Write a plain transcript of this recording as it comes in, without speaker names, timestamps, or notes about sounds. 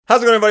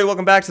How's it going, everybody?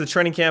 Welcome back to the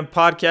Training Camp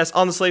Podcast.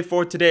 On the slate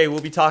for today,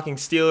 we'll be talking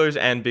Steelers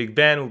and Big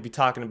Ben. We'll be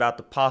talking about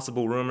the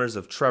possible rumors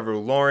of Trevor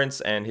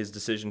Lawrence and his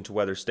decision to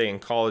whether stay in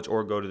college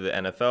or go to the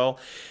NFL.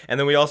 And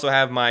then we also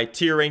have my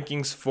tier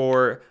rankings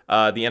for the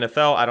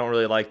NFL. I don't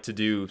really like to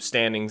do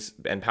standings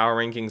and power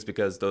rankings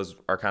because those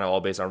are kind of all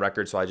based on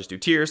record, so I just do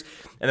tiers.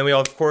 And then we,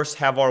 of course,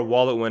 have our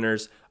wallet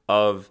winners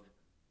of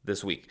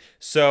this week.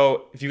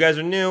 So if you guys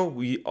are new,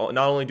 we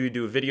not only do we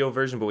do a video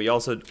version, but we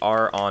also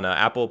are on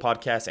Apple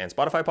Podcasts and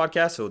Spotify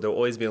Podcasts. So there'll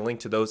always be a link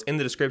to those in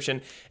the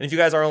description. And if you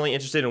guys are only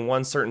interested in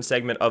one certain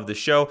segment of the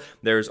show,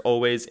 there's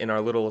always in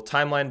our little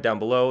timeline down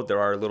below, there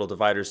are little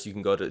dividers. So you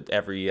can go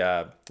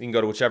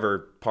to whichever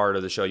part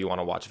of the show you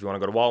want to watch. If you want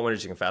to go to Wallet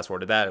Winners, you can fast forward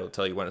to that. It'll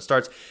tell you when it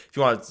starts. If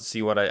you want to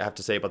see what I have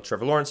to say about the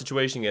Trevor Lawrence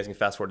situation, you guys can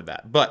fast forward to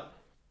that. But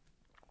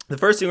the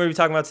first thing we're going to be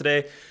talking about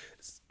today,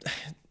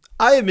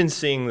 I have been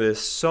seeing this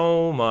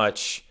so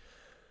much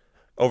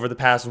over the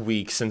past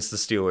week since the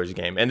Steelers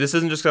game. And this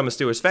isn't just because I'm a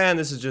Steelers fan.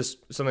 This is just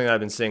something that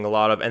I've been seeing a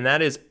lot of. And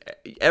that is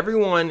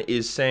everyone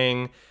is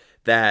saying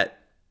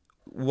that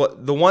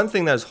the one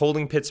thing that is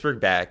holding Pittsburgh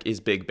back is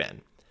Big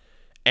Ben.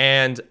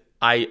 And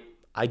I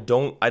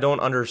don't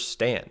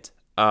understand.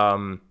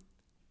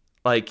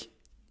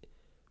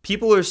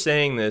 People are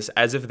saying this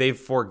as if they've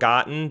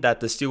forgotten that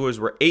the Steelers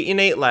were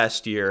 8-8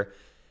 last year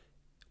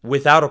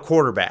without a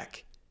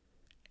quarterback.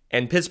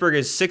 And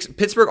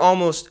Pittsburgh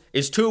almost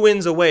is 2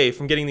 wins away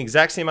from getting the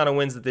exact same amount of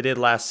wins that they did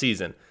last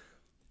season.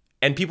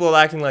 And people are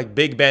acting like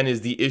Big Ben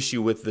is the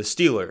issue with the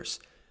Steelers.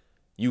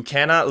 You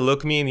cannot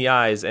look me in the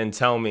eyes and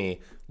tell me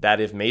that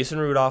if Mason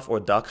Rudolph or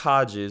Duck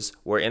Hodges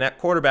were in at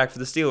quarterback for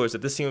the Steelers,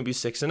 that this team would be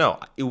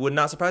 6-0. It would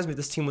not surprise me if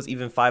this team was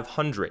even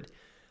 500.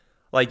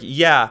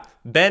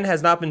 Ben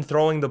has not been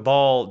throwing the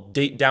ball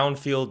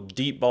downfield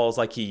deep balls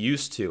like he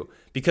used to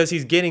because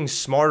he's getting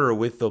smarter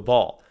with the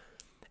ball.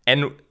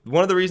 And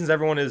one of the reasons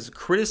everyone is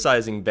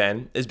criticizing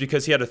Ben is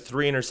because he had a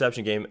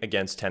 3-interception game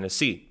against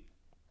Tennessee.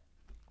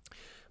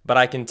 But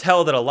I can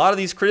tell that a lot of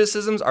these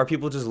criticisms are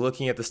people just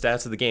looking at the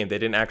stats of the game. They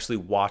didn't actually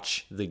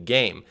watch the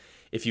game.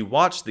 If you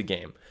watch the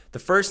game, the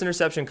first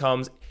interception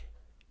comes,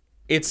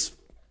 it's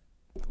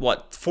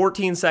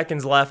 14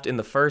 seconds left in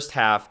the first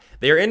half.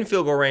 They are in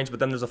field goal range, but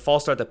then there's a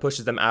false start that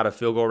pushes them out of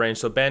field goal range.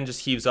 So Ben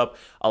just heaves up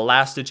a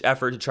last-ditch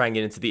effort to try and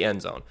get into the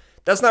end zone.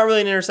 That's not really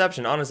an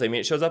interception, honestly. I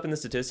mean, it shows up in the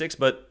statistics,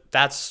 but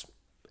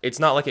it's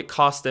not like it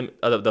cost them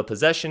the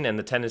possession and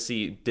the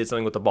Tennessee did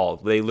something with the ball.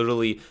 They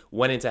literally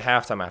went into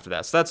halftime after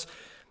that. So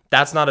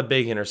that's not a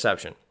big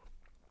interception.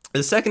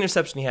 The second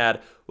interception he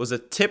had was a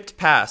tipped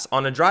pass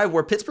on a drive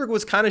where Pittsburgh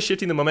was kind of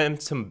shifting the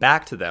momentum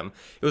back to them.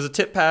 It was a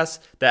tipped pass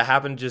that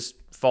happened to just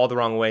fall the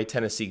wrong way.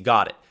 Tennessee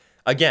got it.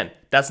 Again,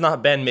 that's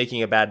not Ben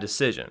making a bad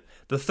decision.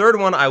 The third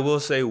one, I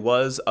will say,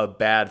 was a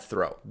bad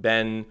throw.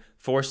 Ben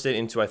forced it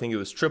into, I think it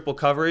was triple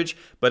coverage.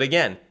 But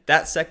again,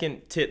 that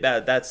second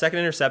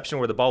interception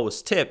where the ball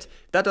was tipped,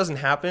 if that doesn't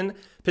happen,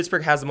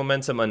 Pittsburgh has the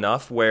momentum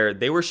enough where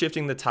they were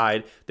shifting the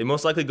tide. They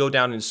most likely go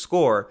down and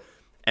score,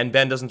 and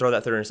Ben doesn't throw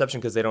that third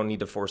interception because they don't need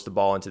to force the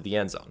ball into the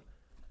end zone.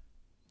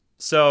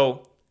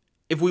 So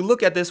if we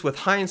look at this with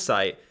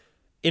hindsight,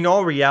 in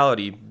all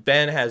reality,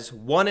 Ben has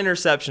 1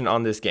 interception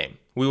on this game.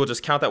 We will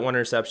just count that 1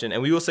 interception,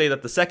 and we will say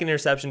that the second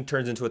interception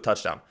turns into a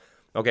touchdown.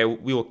 Okay,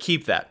 we will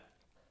keep that.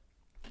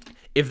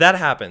 If that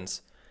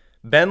happens,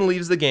 Ben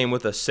leaves the game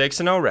with a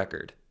 6-0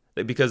 record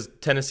because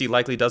Tennessee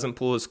likely doesn't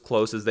pull as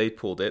close as they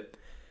pulled it.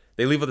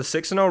 They leave with a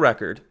 6-0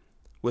 record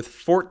with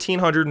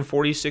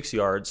 1,446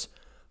 yards,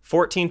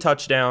 14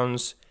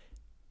 touchdowns,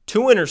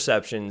 2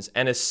 interceptions,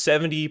 and a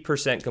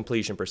 70%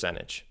 completion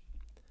percentage.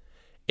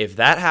 If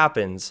that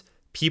happens,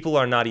 people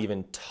are not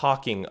even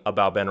talking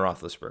about Ben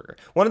Roethlisberger.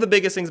 One of the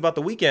biggest things about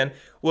the weekend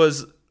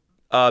was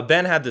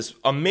Ben had this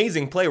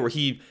amazing play where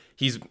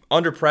he's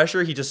under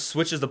pressure. He just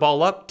switches the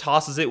ball up,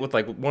 tosses it with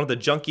one of the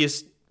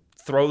junkiest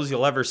throws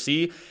you'll ever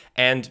see.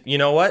 And you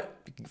know what?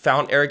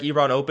 Found Eric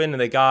Ebron open, and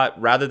they got,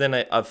 rather than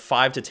a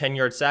 5 to 10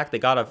 yard sack, they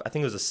got I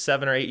think it was a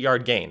 7 or 8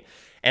 yard gain.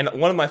 And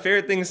one of my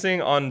favorite things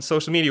seeing on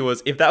social media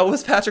was, if that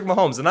was Patrick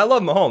Mahomes, and I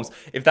love Mahomes,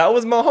 if that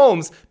was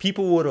Mahomes,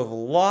 people would have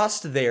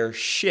lost their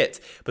shit.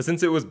 But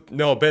since it was,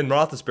 no, Ben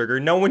Roethlisberger,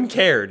 no one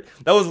cared.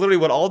 That was literally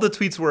what all the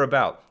tweets were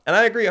about. And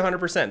I agree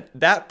 100%.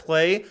 That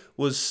play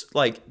was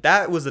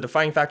that was the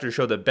defining factor to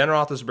show that Ben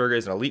Roethlisberger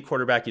is an elite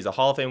quarterback. He's a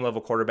Hall of Fame level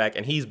quarterback,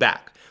 and he's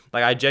back.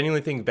 I genuinely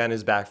think Ben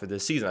is back for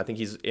this season. I think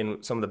he's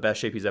in some of the best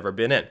shape he's ever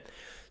been in.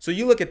 So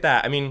you look at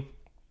that. I mean,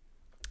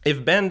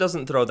 if Ben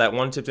doesn't throw that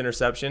 1 tipped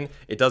interception,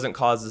 it doesn't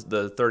cause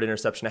the third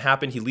interception to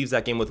happen. He leaves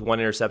that game with 1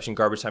 interception,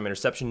 garbage time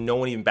interception. No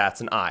one even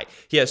bats an eye.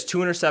 He has 2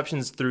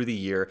 interceptions through the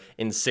year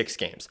in 6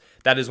 games.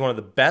 That is one of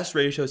the best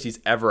ratios he's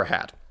ever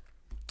had.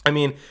 I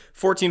mean,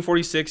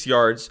 1,446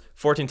 yards,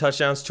 14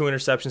 touchdowns, 2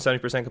 interceptions,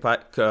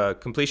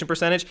 70% completion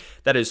percentage.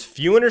 That is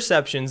few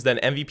interceptions than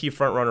MVP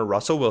frontrunner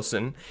Russell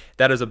Wilson.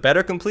 That is a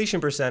better completion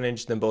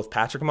percentage than both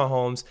Patrick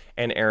Mahomes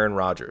and Aaron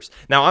Rodgers.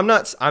 Now, I'm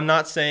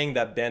not saying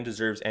that Ben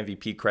deserves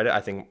MVP credit. I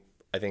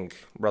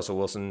think Russell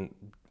Wilson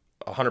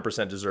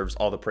 100% deserves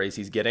all the praise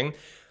he's getting.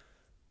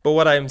 But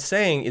what I'm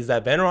saying is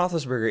that Ben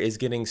Roethlisberger is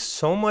getting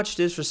so much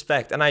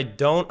disrespect, and I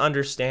don't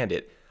understand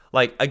it.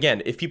 Like,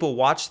 again, if people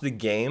watch the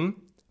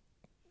game,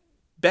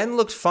 Ben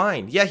looked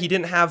fine. Yeah, he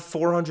didn't have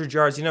 400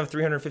 yards. He didn't have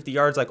 350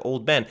 yards like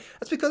old Ben.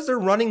 That's because they're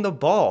running the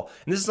ball.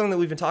 And this is something that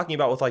we've been talking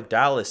about with like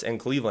Dallas and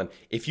Cleveland.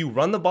 If you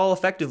run the ball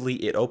effectively,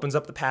 it opens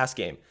up the pass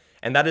game.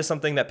 And that is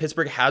something that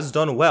Pittsburgh has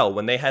done well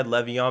when they had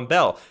Le'Veon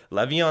Bell.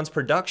 Le'Veon's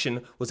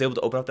production was able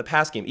to open up the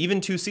pass game.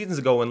 Even 2 seasons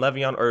ago when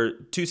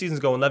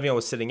Le'Veon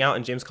was sitting out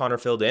and James Conner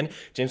filled in,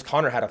 James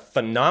Conner had a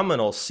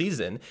phenomenal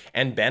season,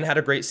 and Ben had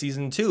a great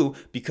season too,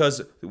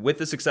 because with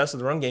the success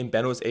of the run game,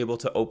 Ben was able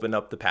to open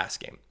up the pass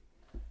game.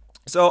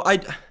 So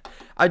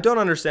I don't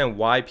understand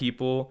why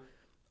people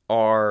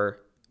are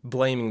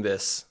blaming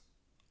this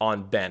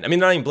on Ben. I mean,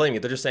 they're not even blaming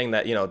it. They're just saying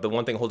that, the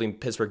one thing holding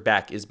Pittsburgh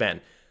back is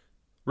Ben.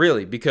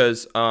 Really,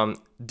 because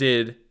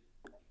did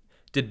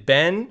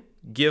Ben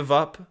give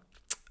up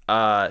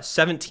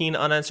 17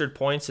 unanswered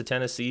points to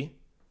Tennessee?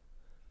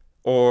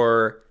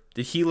 Or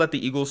did he let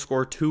the Eagles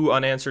score 2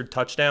 unanswered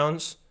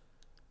touchdowns?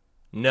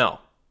 No.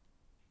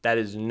 That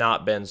is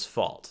not Ben's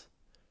fault.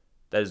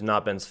 That is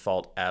not Ben's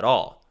fault at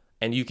all.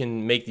 And you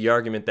can make the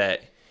argument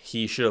that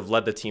he should have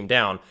led the team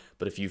down,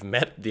 but if you've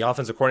met the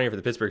offensive coordinator for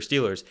the Pittsburgh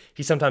Steelers,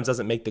 he sometimes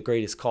doesn't make the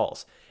greatest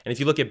calls. And if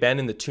you look at Ben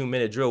in the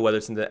 2-minute drill, whether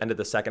it's in the end of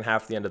the second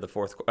half, the end of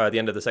the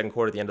end of the second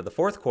quarter, the end of the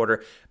fourth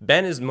quarter,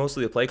 Ben is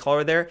mostly the play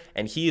caller there,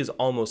 and he is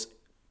almost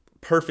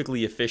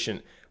perfectly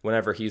efficient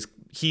whenever he's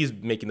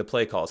making the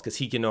play calls, because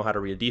he can know how to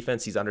read a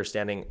defense. He's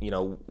understanding,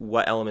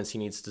 what elements he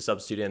needs to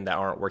substitute in that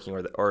aren't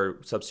working or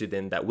substitute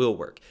in that will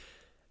work.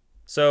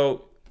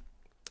 So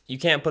you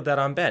can't put that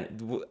on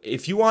Ben.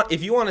 If you want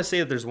to say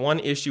that there's one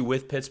issue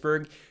with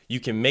Pittsburgh, you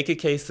can make a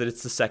case that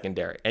it's the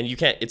secondary. And you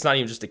can't, it's not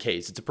even just a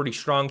case. It's a pretty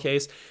strong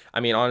case.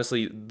 I mean,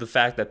 honestly, the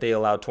fact that they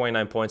allowed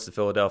 29 points to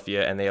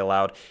Philadelphia and they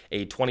allowed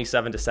a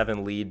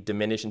 27-7 lead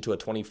diminish into a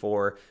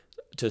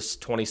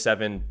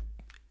 24-27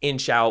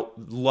 inch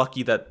out.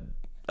 Lucky that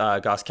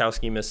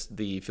Gostkowski missed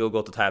the field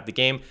goal to tie up the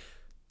game.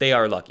 They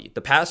are lucky.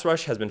 The pass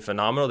rush has been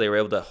phenomenal. They were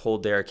able to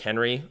hold Derrick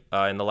Henry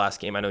in the last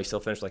game. I know he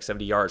still finished like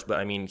 70 yards, but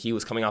I mean, he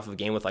was coming off of a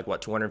game with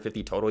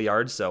 250 total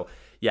yards. So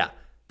yeah,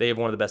 they have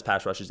one of the best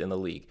pass rushes in the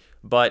league.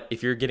 But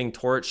if you're getting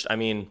torched, I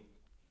mean,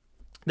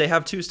 they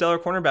have 2 stellar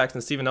cornerbacks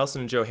in Steven Nelson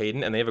and Joe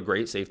Hayden, and they have a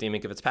great safety in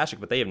Minkah Fitzpatrick,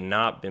 but they have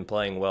not been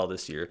playing well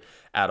this year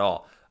at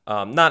all.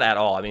 Not at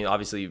all. I mean,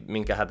 obviously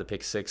Minkah had the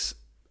pick 6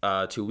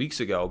 2 weeks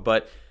ago,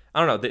 but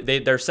I don't know.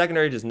 Their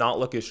secondary does not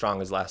look as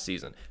strong as last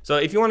season. So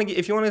if you want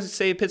to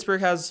say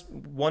Pittsburgh has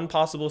one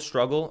possible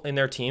struggle in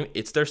their team,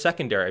 it's their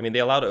secondary. I mean, they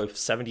allowed a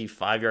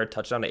 75-yard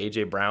touchdown to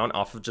A.J. Brown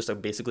off of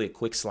just basically a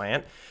quick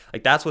slant.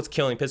 Like, that's what's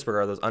killing Pittsburgh,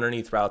 are those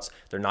underneath routes.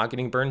 They're not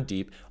getting burned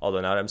deep. Although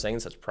now that I'm saying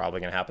this, that's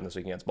probably going to happen this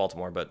week against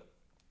Baltimore. But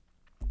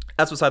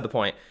that's beside the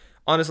point.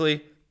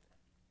 Honestly,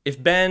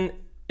 if Ben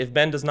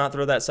does not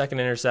throw that second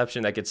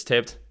interception that gets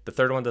tipped, the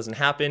third one doesn't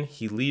happen.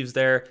 He leaves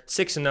there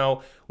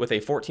 6-0 with a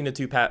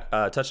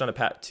 14-2 touchdown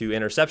to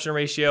interception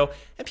ratio.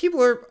 And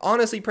people are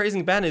honestly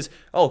praising Ben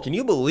can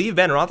you believe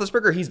Ben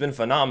Roethlisberger? He's been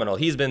phenomenal.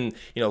 He's been,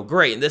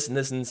 great and this and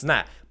this and this and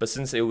that. But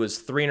since it was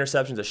 3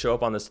 interceptions that show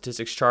up on the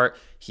statistics chart,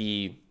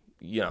 he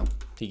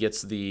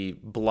gets the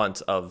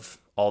blunt of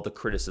all the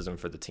criticism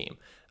for the team.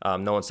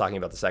 No one's talking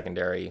about the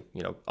secondary,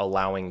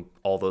 allowing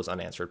all those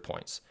unanswered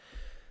points.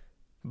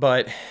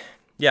 But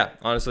yeah,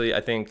 honestly,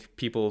 I think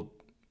people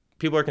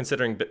are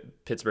considering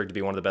Pittsburgh to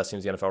be one of the best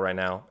teams in the NFL right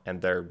now,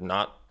 and they're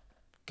not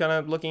kind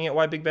of looking at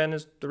why Big Ben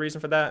is the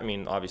reason for that. I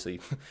mean, obviously,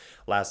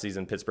 last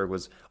season, Pittsburgh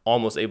was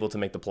almost able to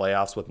make the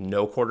playoffs with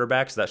no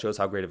quarterback, so that shows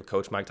how great of a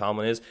coach Mike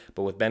Tomlin is.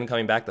 But with Ben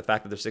coming back, the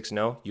fact that they're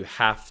 6-0, you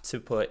have to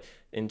put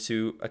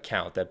into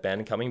account that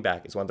Ben coming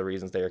back is one of the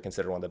reasons they are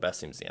considered one of the best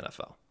teams in the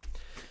NFL.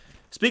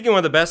 Speaking of one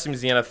of the best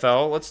teams in the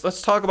NFL,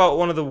 let's talk about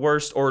one of the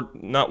worst, or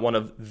not one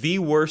of the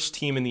worst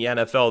team in the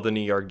NFL, the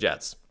New York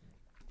Jets.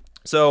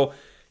 So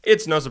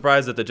it's no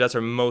surprise that the Jets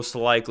are most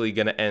likely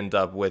going to end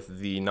up with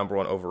the number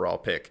 1 overall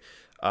pick.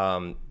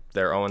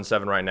 They're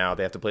 0-7 right now.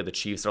 They have to play the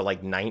Chiefs. They're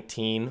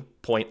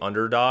 19-point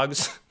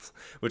underdogs,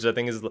 which I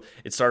think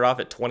it started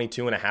off at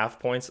 22.5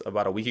 points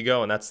about a week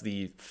ago, and that's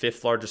the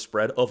 5th largest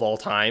spread of all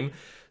time.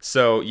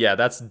 So yeah,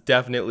 that's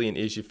definitely an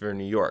issue for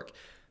New York.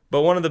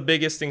 But one of the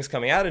biggest things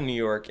coming out of New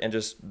York and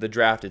just the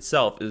draft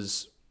itself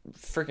is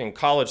freaking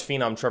college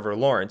phenom Trevor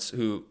Lawrence,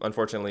 who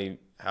unfortunately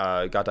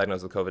got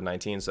diagnosed with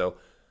COVID-19. So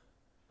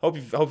hope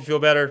you feel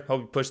better.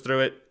 Hope you push through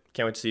it.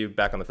 Can't wait to see you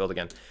back on the field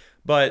again.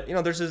 But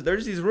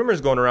there's these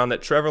rumors going around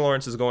that Trevor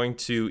Lawrence is going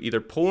to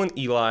either pull an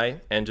Eli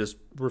and just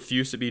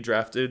refuse to be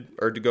drafted,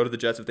 or to go to the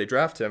Jets if they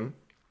draft him,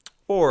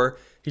 or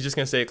he's just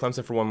going to stay at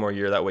Clemson for one more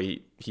year. That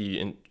way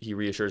he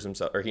reassures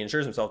himself, or he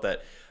ensures himself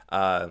that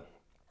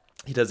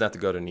he doesn't have to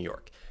go to New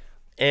York.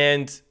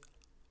 And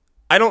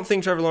I don't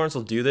think Trevor Lawrence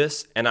will do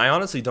this, and I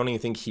honestly don't even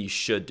think he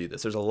should do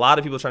this. There's a lot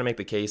of people trying to make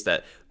the case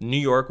that New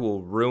York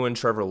will ruin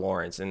Trevor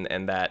Lawrence,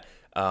 and that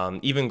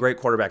even great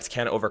quarterbacks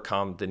can't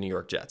overcome the New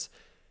York Jets.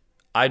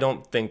 I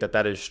don't think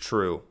that is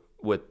true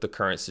with the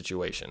current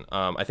situation.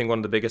 I think one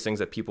of the biggest things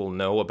that people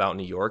know about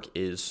New York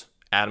is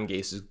Adam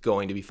Gase is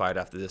going to be fired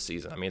after this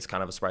season. I mean, it's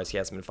kind of a surprise he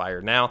hasn't been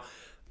fired now.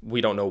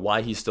 We don't know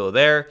why he's still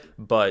there,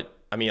 but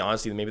I mean,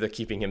 honestly, maybe they're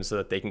keeping him so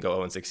that they can go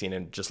 0-16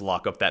 and just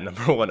lock up that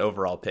number 1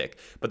 overall pick.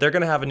 But they're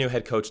going to have a new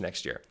head coach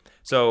next year.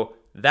 So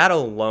that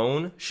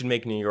alone should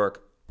make New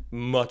York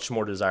much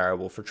more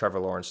desirable for Trevor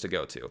Lawrence to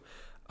go to.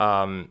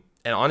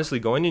 And honestly,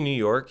 going to New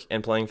York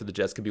and playing for the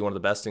Jets could be one of the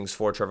best things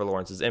for Trevor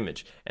Lawrence's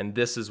image. And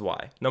this is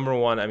why. Number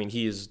one, I mean,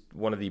 he is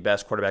one of the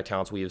best quarterback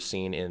talents we have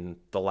seen in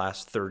the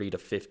last 30 to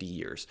 50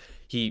 years.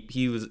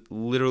 He was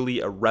literally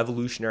a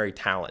revolutionary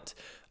talent.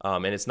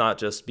 And it's not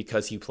just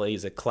because he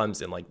plays at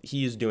Clemson. Like,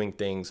 he is doing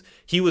things.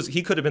 He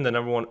could have been the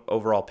number 1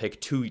 overall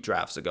pick 2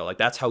 drafts ago. Like,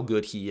 that's how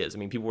good he is. I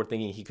mean, people were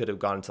thinking he could have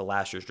gone into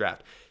last year's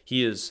draft.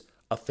 He is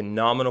a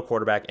phenomenal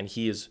quarterback, and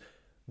he is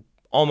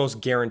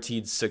almost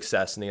guaranteed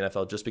success in the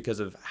NFL just because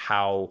of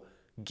how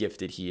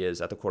gifted he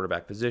is at the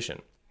quarterback position.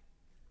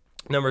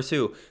 Number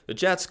 2, the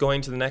Jets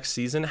going to the next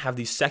season have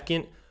the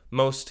second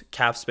most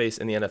cap space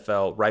in the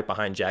NFL, right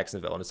behind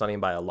Jacksonville, and it's not even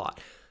by a lot.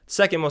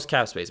 Second most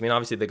cap space. I mean,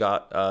 obviously they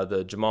got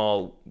the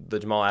Jamal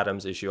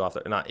Adams issue off,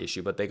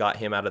 but they got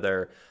him out of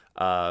their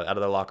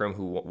locker room,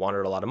 who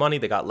wanted a lot of money.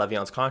 They got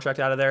Le'Veon's contract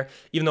out of there.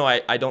 Even though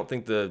I don't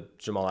think the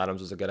Jamal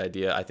Adams was a good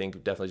idea, I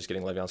think definitely just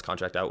getting Le'Veon's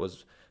contract out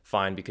was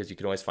fine because you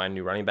can always find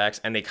new running backs,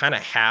 and they kind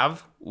of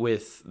have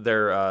with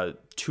their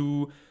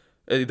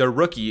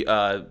rookie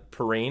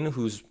Perrine,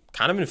 who's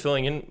kind of been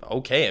filling in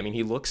okay. I mean,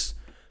 he looks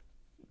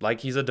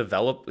like he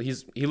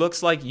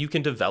looks like you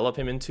can develop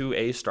him into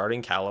a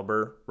starting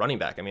caliber running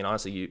back. I mean,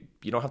 honestly,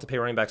 you don't have to pay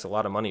running backs a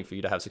lot of money for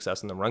you to have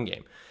success in the run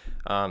game.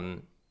 I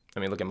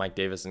mean, look at Mike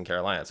Davis in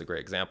Carolina. It's a great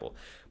example.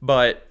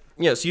 But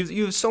yeah, so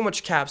you have so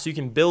much cap, so you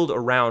can build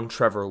around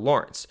Trevor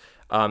Lawrence.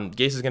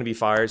 Gase is going to be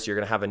fired, so you're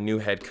going to have a new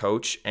head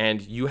coach,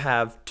 and you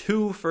have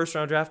 2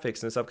 first-round draft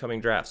picks in this upcoming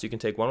draft. So you can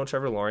take one with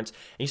Trevor Lawrence,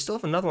 and you still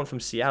have another one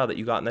from Seattle that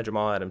you got in the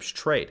Jamal Adams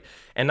trade.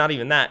 And not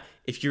even that,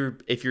 if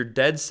you're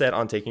dead set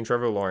on taking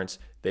Trevor Lawrence,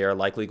 they are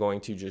likely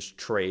going to just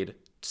trade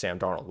Sam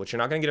Darnold, which you're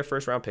not going to get a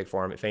first-round pick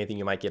for him. If anything,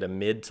 you might get a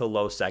mid to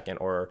low second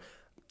or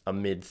a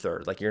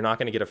mid-third. Like, you're not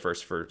going to get a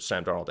first for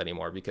Sam Darnold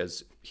anymore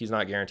because he's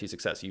not guaranteed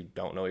success. You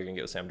don't know you're going to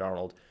get with Sam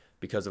Darnold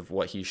because of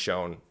what he's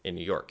shown in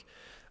New York.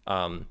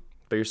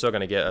 But you're still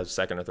going to get a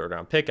second or third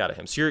round pick out of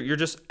him. So you're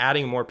just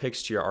adding more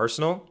picks to your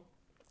arsenal,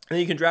 and then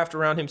you can draft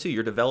around him too.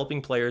 You're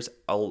developing players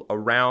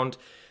around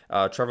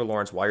Trevor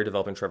Lawrence while you're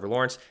developing Trevor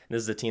Lawrence. And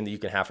this is a team that you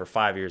can have for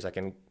 5 years that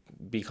can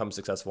become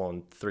successful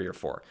in 3 or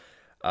 4.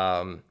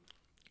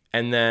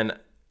 And then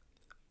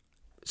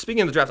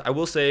speaking of the draft, I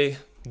will say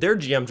their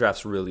GM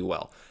drafts really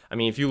well. I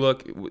mean, if you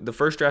look, the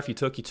first draft he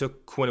took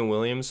Quinnen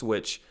Williams,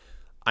 which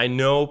I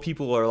know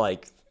people are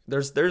like,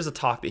 there's a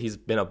talk that he's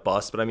been a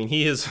bust, but I mean,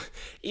 he is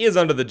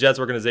under the Jets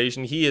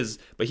organization.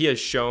 But he has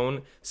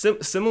shown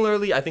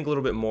similarly, I think a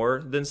little bit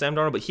more than Sam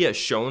Darnold, but he has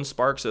shown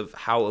sparks of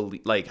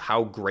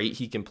how great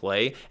he can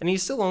play, and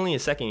he's still only a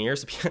second year.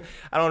 So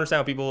I don't understand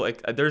how people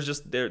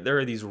there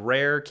are these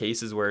rare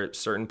cases where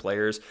certain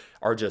players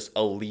are just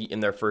elite in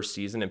their first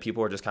season, and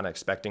people are just kind of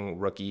expecting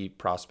rookie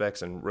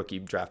prospects and rookie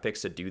draft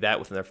picks to do that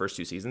within their first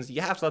 2 seasons.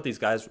 You have to let these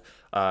guys,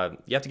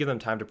 you have to give them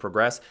time to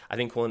progress. I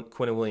think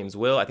Quinnen Williams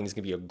will. I think he's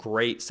going to be a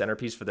great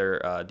centerpiece for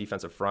their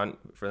defensive front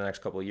for the next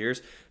couple of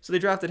years. So they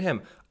drafted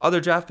him.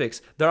 Other draft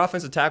picks, their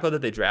offensive tackle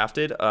that they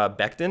drafted,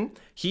 Becton,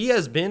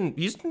 he's been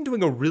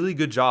doing a really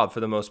good job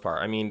for the most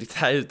part. I mean,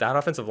 that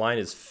offensive line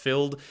is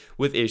filled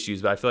with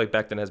issues, but I feel like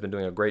Becton has been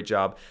doing a great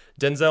job.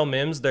 Denzel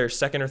Mims, their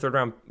second or third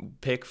round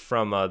pick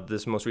from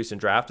this most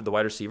recent draft, the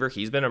wide receiver,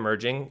 he's been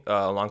emerging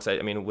alongside,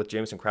 I mean, with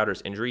Jamison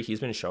Crowder's injury,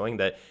 he's been showing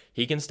that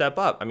he can step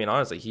up. I mean,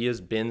 honestly, he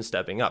has been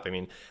stepping up. I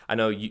mean, I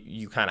know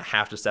you kind of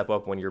have to step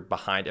up when you're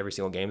behind every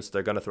single game, so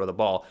they're going to throw the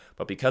ball.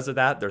 But because of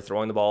that, they're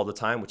throwing the ball all the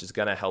time, which is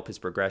going to help his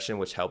progression,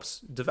 which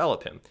helps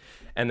develop him.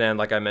 And then,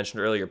 like I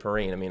mentioned earlier,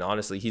 Perrine, I mean,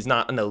 honestly, he's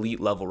not an elite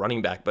level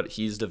running back, but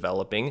he's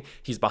developing.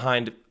 He's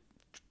behind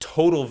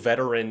total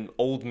veteran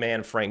old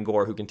man Frank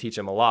Gore, who can teach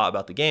him a lot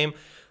about the game.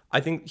 I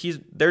think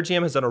their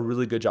GM has done a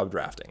really good job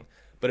drafting.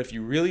 But if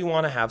you really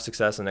want to have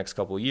success in the next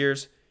couple of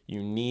years,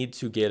 you need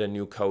to get a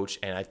new coach.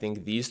 And I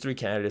think these 3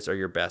 candidates are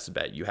your best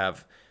bet. You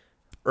have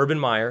Urban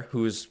Meyer,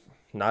 who's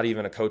not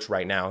even a coach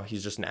right now.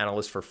 He's just an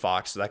analyst for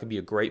Fox. So that could be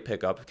a great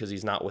pickup because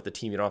he's not with the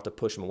team. You don't have to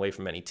push him away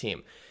from any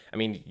team. I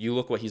mean, you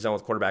look what he's done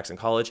with quarterbacks in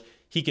college.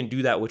 He can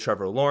do that with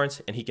Trevor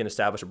Lawrence, and he can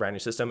establish a brand new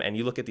system. And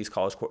you look at these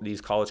college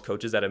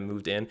coaches that have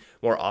moved in,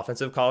 more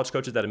offensive college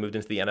coaches that have moved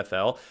into the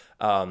NFL.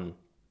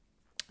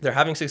 They're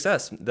having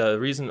success. The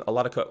reason a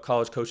lot of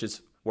college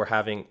coaches were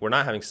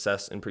not having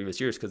success in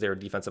previous years because they were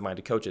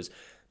defensive-minded coaches.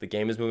 The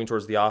game is moving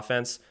towards the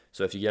offense,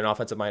 so if you get an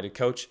offensive-minded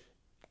coach,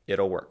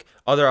 it'll work.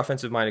 Other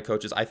offensive-minded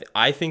coaches,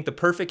 I think the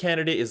perfect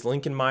candidate is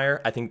Lincoln Meyer.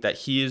 I think that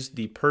he is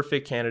the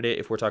perfect candidate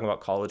if we're talking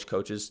about college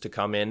coaches to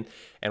come in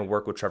and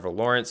work with Trevor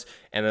Lawrence.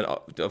 And then,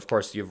 of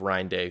course, you have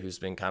Ryan Day, who's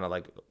been kind of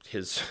like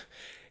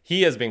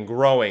he has been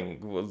growing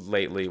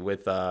lately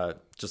with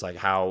just like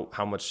how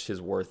much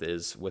his worth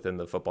is within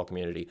the football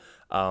community.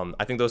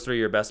 I think those three are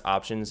your best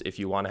options if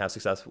you want to have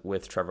success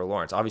with Trevor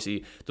Lawrence.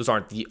 Obviously, those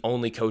aren't the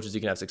only coaches you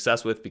can have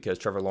success with because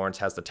Trevor Lawrence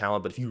has the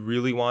talent. But if you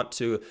really want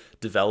to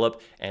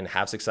develop and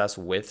have success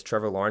with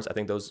Trevor Lawrence, I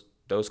think those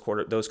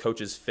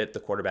coaches fit the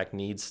quarterback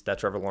needs that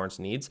Trevor Lawrence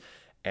needs,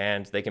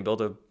 and they can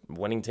build a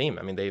winning team.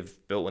 I mean, they've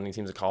built winning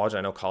teams in college. I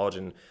know college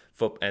and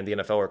football and the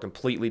NFL are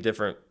completely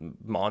different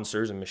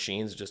monsters and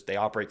machines. Just they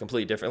operate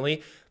completely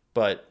differently.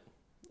 But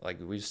like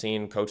we've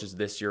seen coaches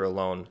this year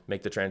alone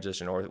make the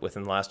transition, or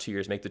within the last 2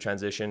 years make the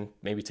transition,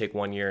 maybe take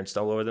 1 year and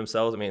stumble over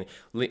themselves. I mean,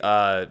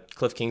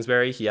 Cliff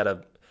Kingsbury, he had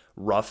a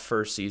rough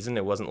first season.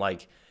 It wasn't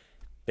like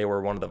they were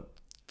one of the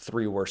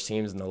 3 worst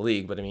teams in the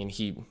league, but I mean,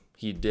 he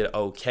did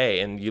okay.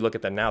 And you look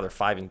at them now, they're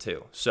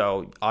 5-2.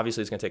 So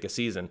obviously it's going to take a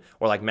season.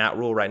 Or like Matt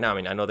Rule right now. I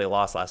mean, I know they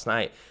lost last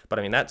night, but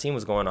I mean, that team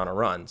was going on a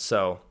run.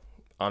 So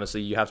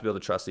honestly, you have to be able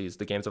to trust these.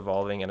 The game's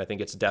evolving, and I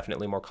think it's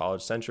definitely more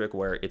college-centric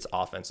where it's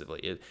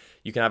offensively.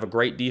 You can have a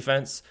great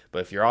defense, but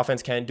if your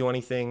offense can't do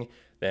anything,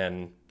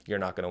 then you're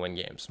not going to win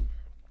games.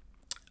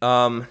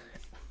 And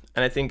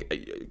I think,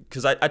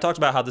 because I talked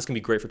about how this can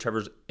be great for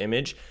Trevor's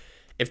image.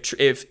 If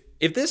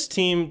this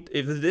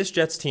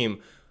Jets team,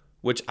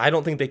 which I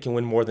don't think they can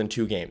win more than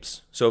 2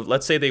 games. So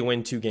let's say they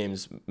win 2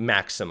 games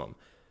maximum.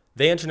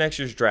 They enter next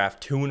year's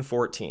draft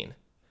 2-14.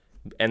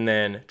 And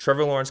then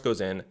Trevor Lawrence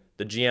goes in.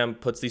 The GM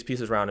puts these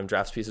pieces around him,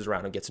 drafts pieces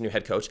around him, gets a new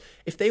head coach.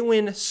 If they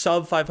win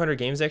sub 500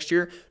 games next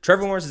year,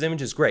 Trevor Lawrence's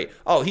image is great.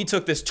 Oh, he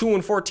took this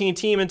 2-14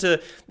 team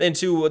into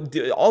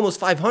almost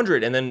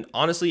 500. And then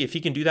honestly, if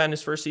he can do that in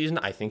his first season,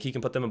 I think he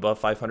can put them above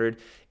 500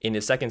 in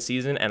his second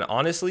season. And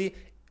honestly,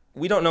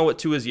 we don't know what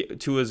Tua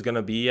is going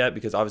to be yet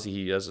because obviously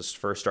he does his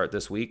first start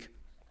this week.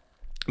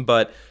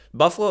 But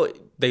Buffalo,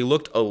 they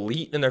looked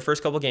elite in their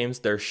first couple games.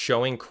 They're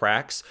showing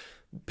cracks.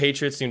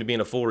 Patriots seem to be in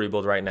a full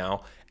rebuild right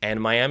now. And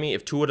Miami,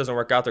 if Tua doesn't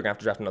work out, they're going to have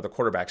to draft another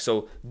quarterback.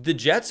 So the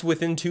Jets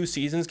within 2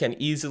 seasons can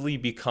easily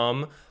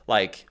become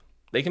like,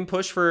 they can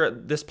push for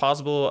this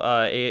possible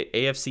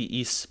AFC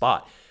East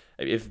spot.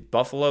 If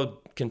Buffalo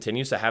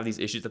continues to have these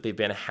issues that they've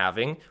been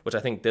having, which I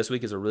think this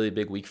week is a really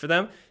big week for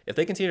them, if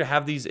they continue to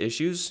have these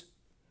issues,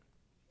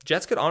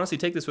 Jets could honestly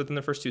take this within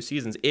the first 2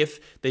 seasons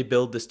if they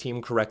build this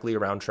team correctly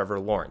around Trevor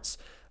Lawrence.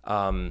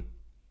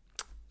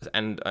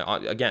 And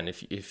again,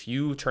 if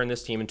you turn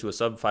this team into a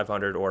sub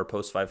 500 or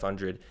post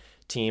 500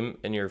 team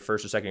in your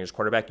first or second year's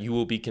quarterback, you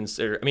will be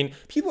considered. I mean,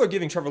 people are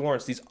giving Trevor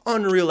Lawrence these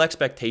unreal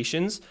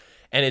expectations,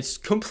 and it's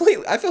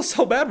completely, I feel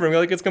so bad for him.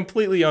 Like, it's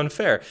completely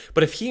unfair.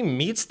 But if he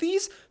meets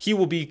these, he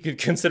will be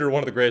considered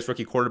one of the greatest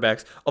rookie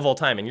quarterbacks of all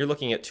time. And you're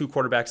looking at 2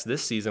 quarterbacks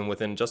this season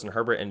within Justin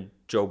Herbert and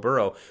Joe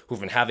Burrow who've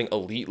been having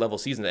elite level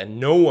seasons, and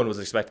no one was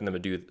expecting them to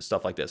do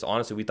stuff like this.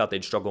 Honestly, we thought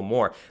they'd struggle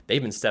more.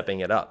 They've been stepping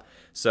it up.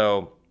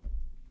 So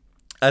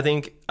I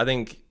think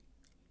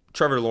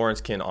Trevor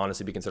Lawrence can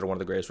honestly be considered one of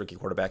the greatest rookie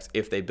quarterbacks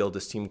if they build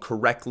this team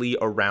correctly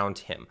around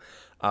him.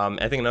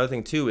 I think another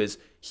thing, too, is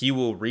he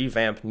will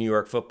revamp New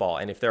York football.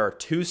 And if there are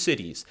 2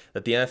 cities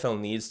that the NFL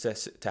needs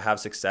to have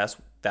success,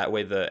 that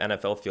way the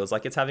NFL feels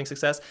like it's having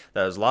success,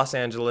 that is Los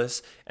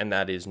Angeles and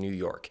that is New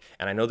York.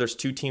 And I know there's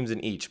 2 teams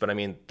in each, but I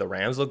mean, the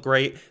Rams look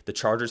great. The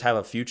Chargers have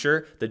a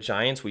future. The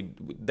Giants,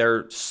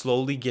 they're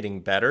slowly getting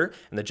better.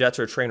 And the Jets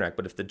are a train wreck.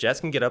 But if the Jets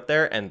can get up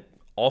there and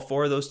all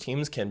 4 of those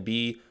teams can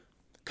be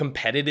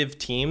competitive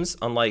teams,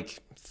 unlike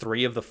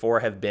 3 of the 4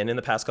 have been in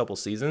the past couple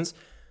seasons,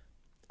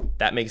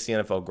 that makes the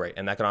NFL great.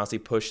 And that can honestly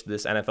push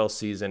this NFL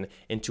season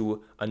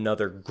into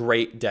another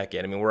great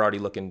decade. I mean, we're already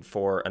looking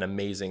for an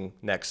amazing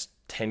next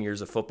 10 years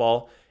of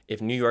football.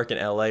 If New York and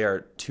LA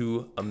are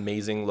 2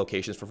 amazing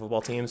locations for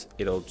football teams,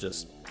 it'll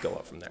just go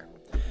up from there.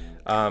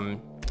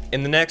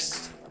 In the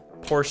next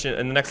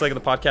leg of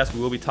the podcast,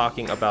 we will be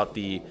talking about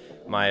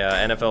my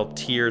NFL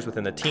tiers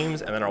within the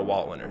teams, and then our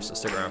Walt winners. So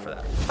stick around for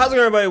that. How's it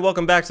going, everybody?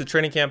 Welcome back to the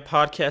Training Camp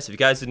Podcast. If you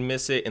guys didn't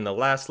miss it, in the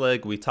last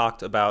leg, we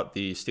talked about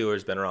the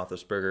Steelers' Ben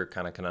Roethlisberger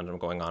kind of conundrum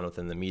going on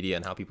within the media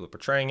and how people are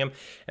portraying him.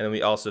 And then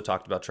we also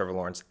talked about Trevor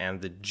Lawrence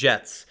and the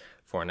Jets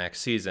for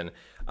next season.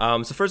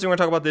 So first thing we're going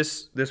to talk about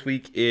this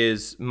week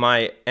is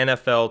my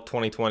NFL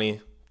 2020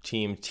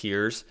 team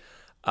tiers.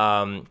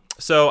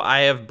 So I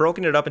have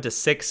broken it up into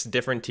 6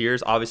 different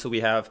tiers. Obviously, we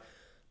have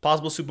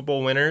possible Super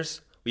Bowl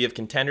winners. We have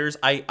contenders.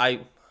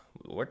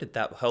 Where did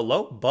that,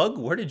 hello, bug?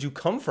 Where did you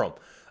come from?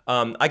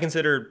 I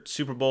consider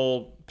Super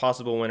Bowl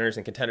possible winners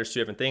and contenders 2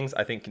 different things.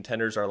 I think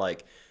contenders are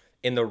like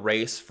in the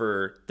race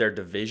for their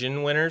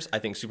division winners. I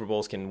think Super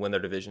Bowls can win their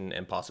division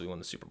and possibly win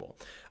the Super Bowl.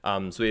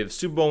 So we have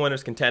Super Bowl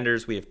winners,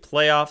 contenders. We have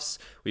playoffs.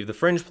 We have the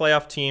fringe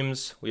playoff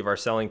teams. We have our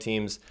selling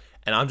teams.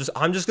 And I'm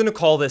just going to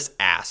call this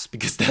ass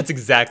because that's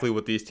exactly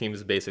what these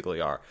teams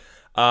basically are.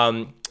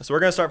 So we're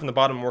going to start from the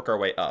bottom and work our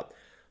way up.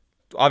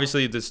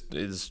 Obviously, this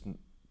is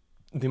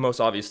the most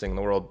obvious thing in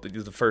the world.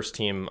 The first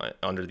team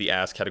under the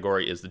ass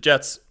category is the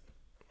Jets.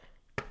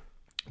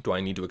 Do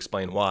I need to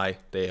explain why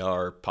they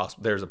are?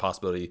 There's a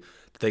possibility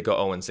that they go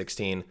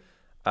 0-16.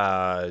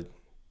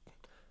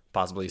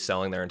 possibly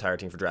selling their entire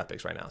team for draft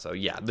picks right now. So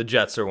yeah, the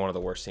Jets are one of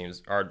the worst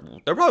teams. They're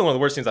probably one of the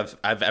worst teams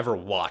I've ever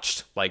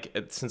watched, like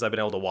since I've been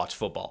able to watch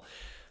football.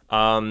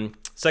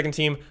 Second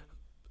team,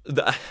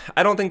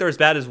 I don't think they're as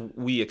bad as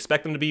we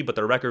expect them to be, but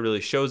their record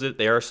really shows it.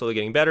 They are slowly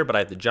getting better, but I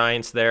have the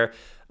Giants there.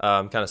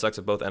 Kind of sucks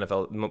that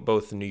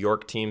both New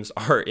York teams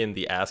are in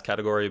the ass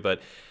category,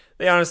 but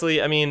they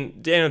honestly, I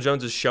mean, Daniel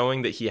Jones is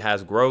showing that he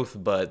has growth,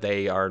 but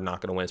they are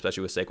not going to win,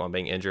 especially with Saquon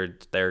being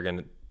injured. They're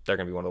going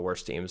to be one of the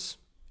worst teams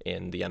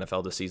in the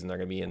NFL this season. They're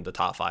going to be in the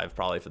top 5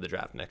 probably for the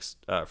draft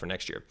for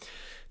next year.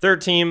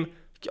 Third team,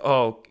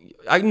 we're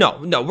going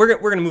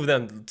to move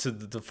them to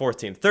the fourth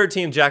team. Third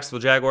team,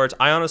 Jacksonville Jaguars.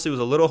 I honestly was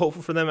a little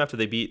hopeful for them after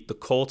they beat the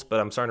Colts, but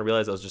I'm starting to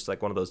realize that was just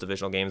like one of those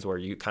divisional games where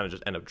you kind of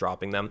just end up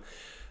dropping them.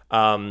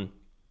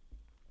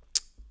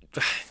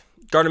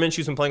 Gardner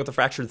Minshew's been playing with a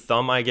fractured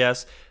thumb, I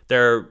guess.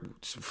 Their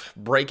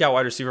breakout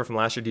wide receiver from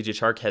last year, DJ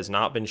Chark, has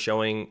not been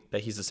showing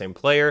that he's the same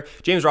player.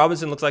 James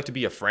Robinson looks like to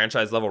be a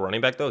franchise-level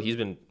running back, though. He's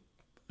been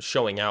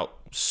showing out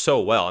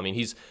so well. I mean,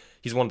 he's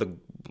one of the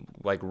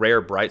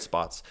rare bright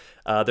spots.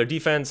 Their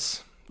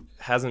defense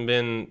hasn't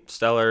been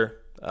stellar.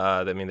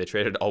 They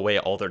traded away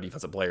all their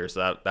defensive players,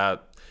 so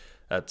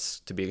that's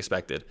to be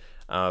expected.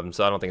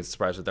 So I don't think it's a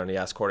surprise that they're in the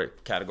ass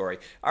category.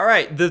 All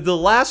right, the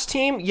last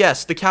team,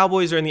 yes, the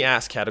Cowboys are in the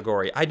ass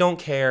category. I don't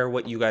care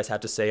what you guys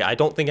have to say. I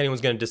don't think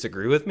anyone's going to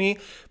disagree with me,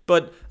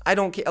 but I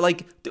don't care.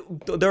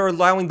 They're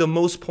allowing the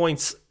most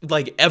points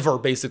ever,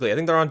 basically. I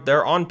think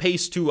they're on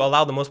pace to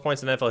allow the most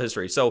points in NFL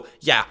history. So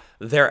yeah,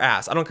 they're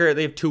ass. I don't care if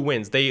they have 2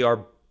 wins. They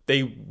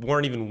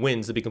weren't even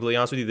wins, to be completely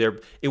honest with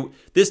you.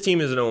 This team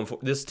is an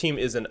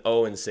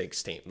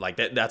 0-6 team.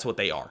 That's what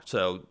they are.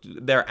 So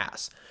they're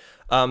ass.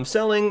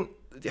 Selling.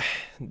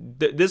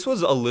 This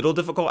was a little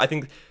difficult. I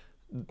think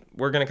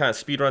we're going to kind of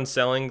speed run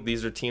selling.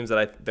 These are teams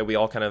that we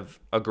all kind of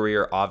agree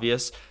are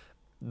obvious.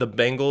 The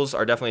Bengals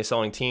are definitely a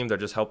selling team. They're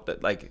just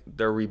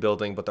they're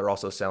rebuilding, but they're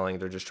also selling.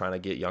 They're just trying to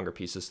get younger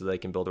pieces so they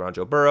can build around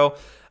Joe Burrow.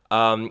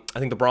 I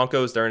think the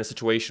Broncos, they're in a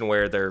situation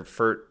where their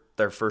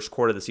first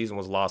quarter of the season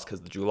was lost because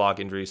of the Drew Lock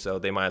injury, so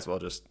they might as well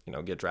just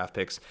get draft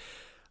picks.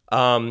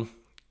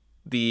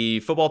 The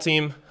football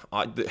team,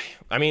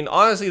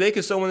 honestly, they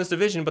could still win this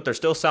division, but they're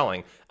still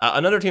selling.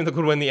 Another team that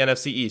could win the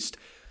NFC East,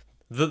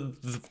 the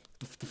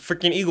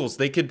freaking Eagles,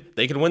 they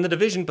could win the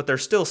division, but they're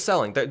still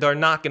selling. They're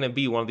not going to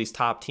be one of these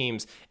top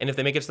teams, and if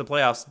they make it to the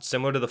playoffs,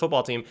 similar to the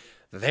football team,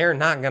 they're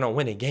not going to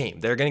win a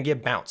game. They're going to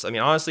get bounced.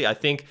 Honestly, I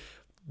think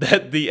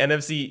that the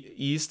NFC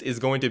East is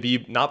going to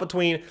be not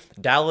between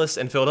Dallas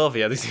and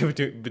Philadelphia. I think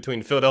it's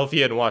between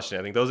Philadelphia and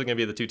Washington. I think those are going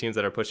to be the 2 teams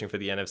that are pushing for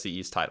the NFC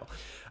East title.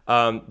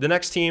 The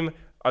next team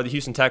are the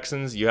Houston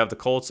Texans. You have the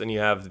Colts and you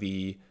have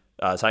the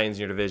Titans in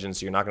your division,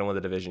 so you're not going to win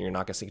the division. You're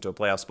not going to sink to a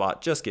playoff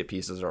spot. Just get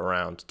pieces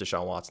around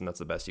Deshaun Watson. That's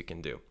the best you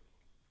can do.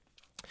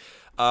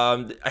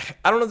 I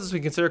don't know if this would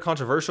be considered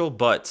controversial,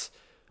 but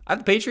I have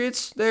the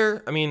Patriots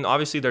there.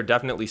 Obviously, they're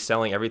definitely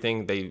selling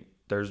everything.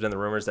 There's been the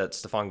rumors that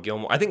Stephon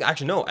Gilmore, I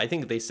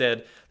think they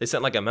sent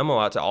a memo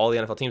out to all the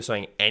NFL teams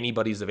saying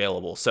anybody's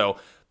available. So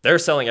they're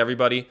selling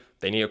everybody.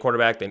 They need a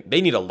quarterback.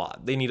 They need a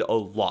lot.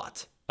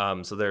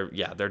 So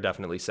they're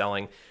definitely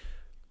selling.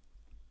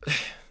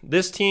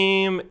 This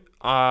team,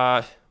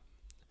 they're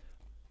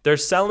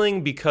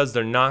selling because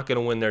they're not going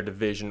to win their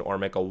division or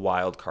make a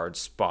wild card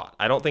spot.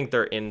 I don't think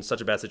they're in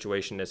such a bad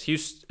situation as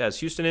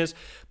Houston is,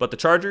 but the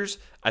Chargers,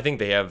 I think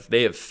they have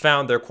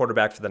found their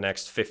quarterback for the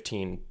next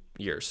 15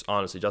 years.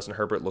 Honestly, Justin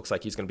Herbert looks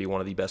like he's going to be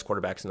one of the best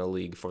quarterbacks in the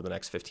league for the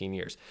next 15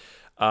 years.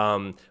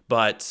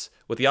 But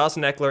with the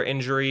Austin Eckler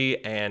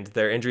injury and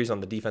their injuries on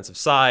the defensive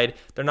side,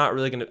 they're not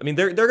really going to.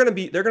 They're going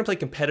to play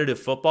competitive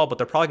football, but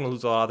they're probably going to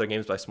lose a lot of their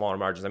games by smaller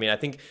margins. I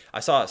think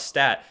I saw a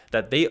stat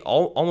that they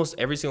almost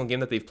every single game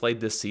that they've played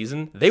this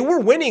season, they were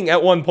winning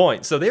at one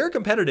point. So they are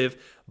competitive,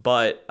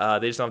 but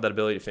they just don't have that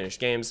ability to finish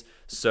games.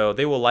 So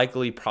they will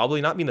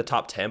probably not be in the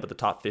top 10, but the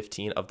top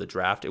 15 of the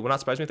draft. It would not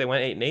surprise me if they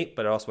went 8-8,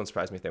 but it also wouldn't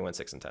surprise me if they went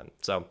 6-10.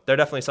 So they're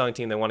definitely a selling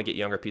team. They want to get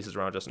younger pieces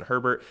around Justin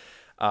Herbert.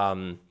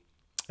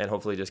 And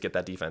hopefully just get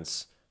that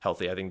defense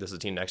healthy. I think this is a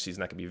team next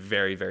season that could be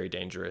very, very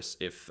dangerous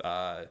if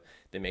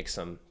they make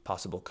some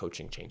possible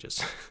coaching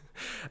changes.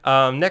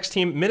 Next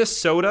team,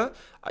 Minnesota.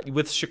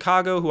 With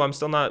Chicago, who I'm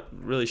still not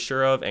really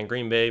sure of, and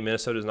Green Bay,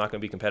 Minnesota is not going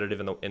to be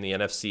competitive in the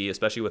NFC,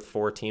 especially with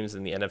 4 teams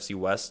in the NFC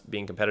West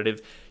being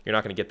competitive. You're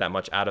not going to get that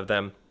much out of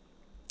them.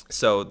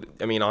 So,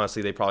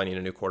 honestly, they probably need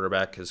a new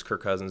quarterback because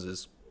Kirk Cousins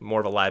is more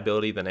of a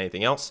liability than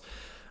anything else.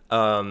 They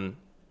have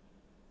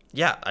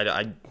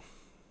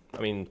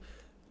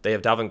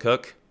Dalvin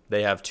Cook.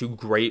 They have 2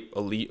 great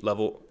elite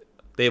level.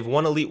 They have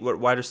 1 elite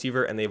wide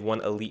receiver and they have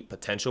 1 elite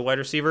potential wide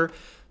receiver.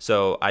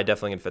 So I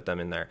definitely can fit them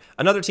in there.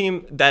 Another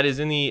team that is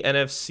in the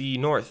NFC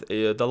North,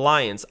 the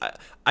Lions.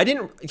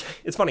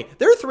 It's funny.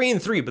 They're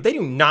 3-3, but they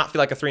do not feel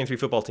like a 3-3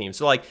 football team.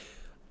 So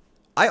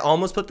I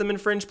almost put them in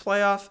fringe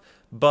playoff,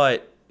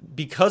 but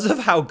because of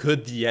how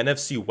good the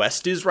NFC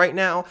West is right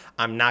now,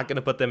 I'm not going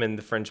to put them in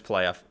the fringe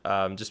playoff.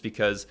 Just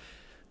because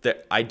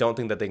I don't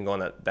think that they can go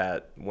on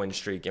that win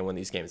streak and win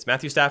these games.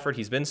 Matthew Stafford,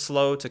 he's been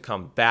slow to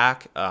come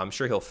back. I'm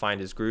sure he'll find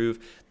his groove.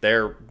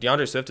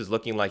 DeAndre Swift is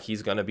looking like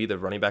he's going to be the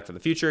running back for the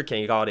future.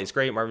 Kenny Galladay's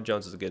great. Marvin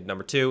Jones is a good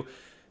number 2.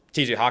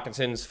 TJ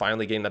Hawkinson's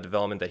finally getting that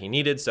development that he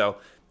needed. So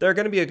they're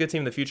going to be a good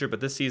team in the future, but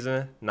this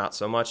season, not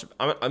so much.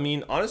 I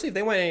mean, honestly, if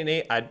they went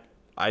 8-8,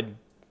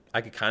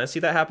 I could kind of see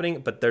that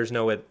happening, but there's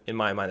no way in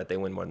my mind that they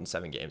win more than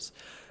 7 games.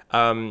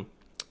 And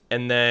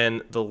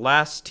then the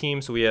last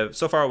team, we have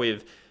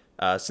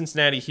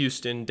Cincinnati,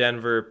 Houston,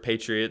 Denver,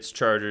 Patriots,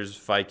 Chargers,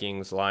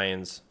 Vikings,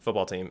 Lions,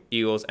 football team,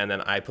 Eagles, and then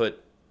I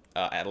put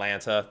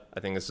Atlanta. I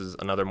think this is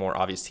another more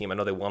obvious team. I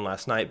know they won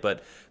last night,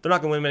 but they're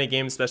not going to win many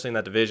games, especially in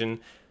that division.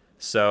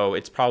 So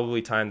it's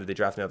probably time that they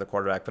draft another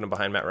quarterback, put him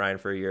behind Matt Ryan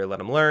for a year,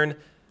 let him learn.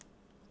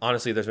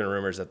 Honestly, there's been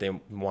rumors that they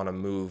want to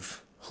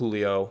move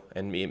Julio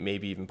and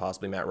maybe even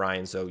possibly Matt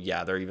Ryan. So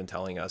yeah, they're even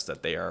telling us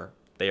that they are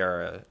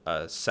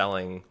a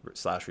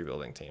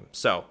selling/rebuilding team.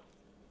 So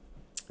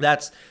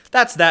that's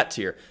that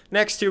tier.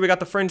 Next tier, we got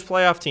the fringe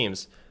playoff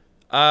teams.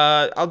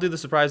 I'll do the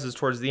surprises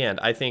towards the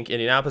end. I think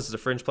Indianapolis is a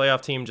fringe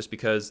playoff team just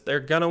because they're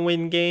gonna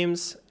win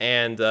games,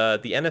 and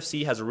the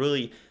NFC has a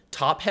really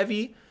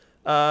top-heavy.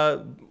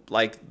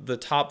 Like the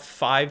top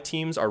 5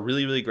 teams are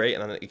really, really great,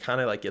 and then it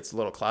kind of like gets a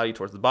little cloudy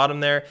towards the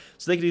bottom there,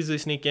 so they could easily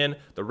sneak in.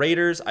 The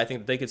Raiders, I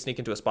think that they could sneak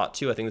into a spot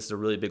too. I think this is a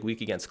really big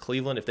week against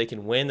Cleveland. If they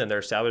can win, then they're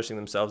establishing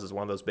themselves as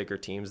one of those bigger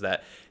teams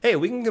that, hey,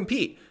 we can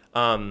compete.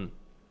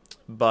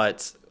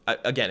 But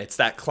again, it's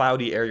that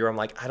cloudy area where I'm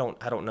like, I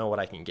don't know what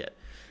I can get.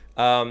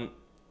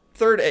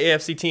 Third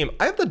AFC team,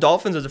 I have the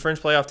Dolphins as a fringe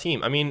playoff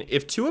team. I mean,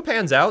 if Tua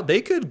pans out,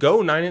 they could go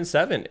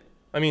 9-7.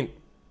 I mean,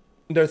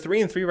 they're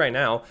 3-3 right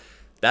now.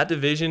 That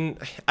division,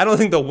 I don't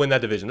think they'll win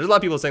that division. There's a lot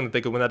of people saying that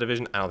they could win that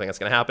division. I don't think that's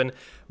going to happen.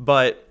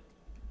 But,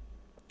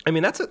 I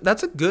mean, that's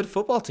a good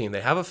football team.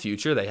 They have a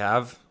future. They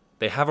have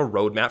a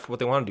roadmap for what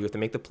they want to do. If they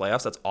make the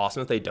playoffs, that's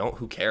awesome. If they don't,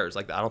 who cares?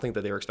 Like, I don't think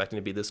that they were expecting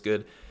to be this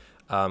good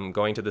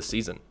going to this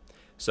season.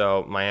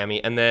 So,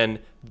 Miami. And then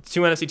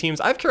 2 NFC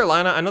teams. I have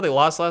Carolina. I know they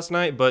lost last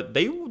night, but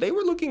they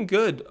were looking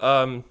good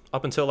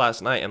up until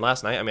last night. And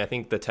last night, I mean, I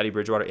think the Teddy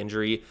Bridgewater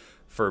injury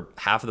for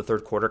half of the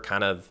third quarter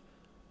kind of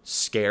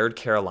scared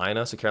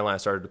Carolina, so Carolina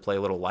started to play a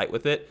little light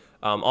with it.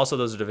 Also,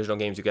 those are divisional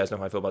games. You guys know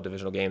how I feel about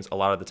divisional games. A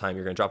lot of the time,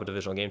 you're going to drop a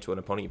divisional game to an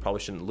opponent you probably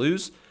shouldn't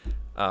lose.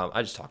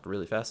 I just talked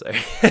really fast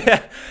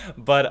there.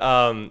 But,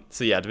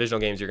 so yeah,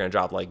 divisional games, you're going to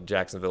drop like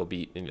Jacksonville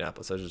beat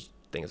Indianapolis. Those just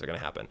things are going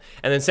to happen.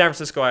 And then San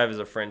Francisco I have as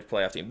a fringe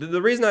playoff team.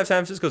 The reason I have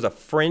San Francisco as a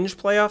fringe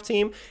playoff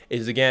team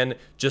is, again,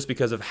 just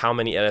because of how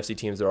many NFC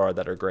teams there are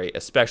that are great,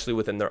 especially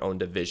within their own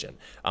division.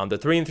 They're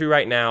 3-3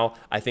 right now.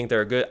 I think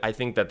they're good. I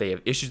think that they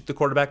have issues with the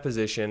quarterback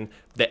position.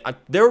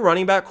 Their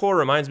running back core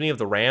reminds me of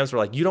the Rams, where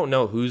like you don't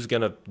know who's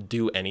going to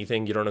do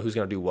anything. You don't know who's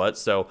going to do what.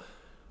 So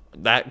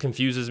that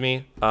confuses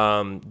me.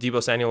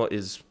 Deebo Samuel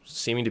is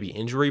seeming to be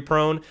injury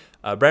prone.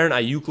 Brandon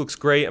Ayuk looks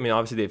great. I mean,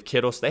 obviously they have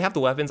Kittle, so they have the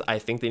weapons. I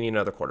think they need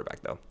another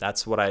quarterback, though.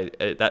 That's what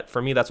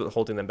for me, that's what's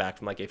holding them back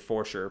from like a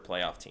for sure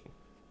playoff team.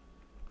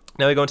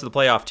 Now we go into the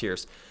playoff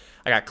tiers.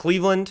 I got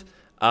Cleveland.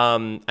 I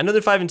know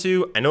they're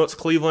 5-2. I know it's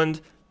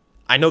Cleveland.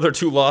 I know their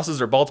 2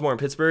 losses are Baltimore and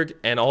Pittsburgh,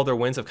 and all their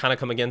wins have kind of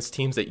come against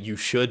teams that you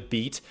should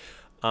beat.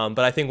 But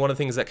I think one of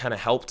the things that kind of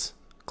helped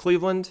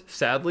Cleveland,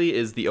 sadly,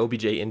 is the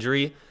OBJ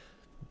injury.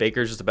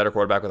 Baker's just a better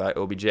quarterback without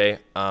OBJ.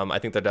 I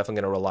think they're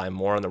definitely going to rely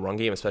more on the run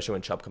game, especially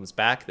when Chubb comes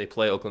back. They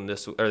play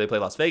they play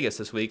Las Vegas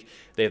this week.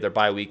 They have their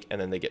bye week, and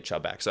then they get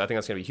Chubb back. So I think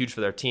that's going to be huge for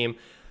their team,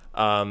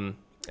 and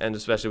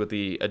especially with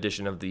the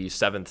addition of the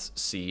 7th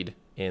seed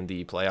in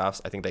the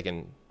playoffs, I think they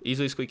can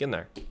easily squeak in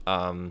there.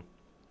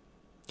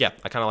 Yeah,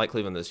 I kind of like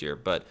Cleveland this year,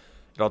 but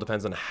it all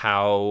depends on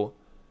how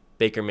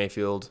Baker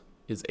Mayfield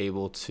is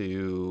able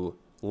to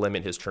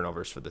limit his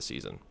turnovers for the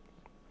season.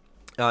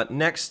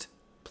 Next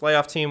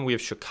playoff team, we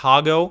have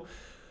Chicago.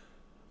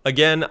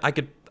 Again,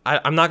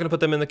 I'm not going to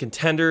put them in the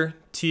contender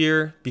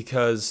tier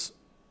because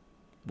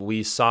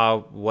we saw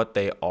what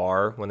they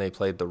are when they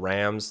played the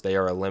Rams. They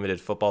are a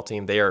limited football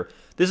team.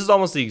 This is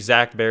almost the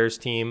exact Bears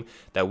team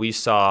that we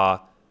saw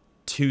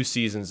 2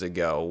 seasons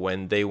ago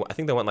when I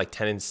think they went like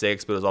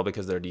 10-6, but it was all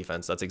because of their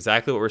defense. That's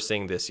exactly what we're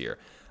seeing this year.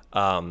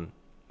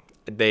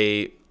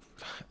 David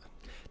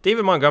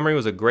Montgomery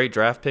was a great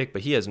draft pick,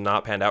 but he has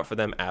not panned out for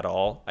them at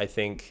all. I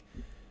think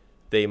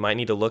they might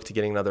need to look to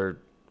getting another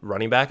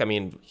running back. I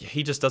mean,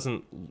 he just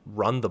doesn't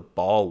run the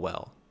ball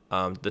well.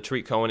 The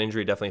Tariq Cohen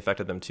injury definitely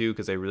affected them too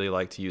because they really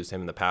like to use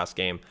him in the pass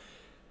game.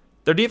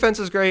 Their defense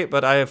is great,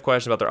 but I have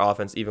questions about their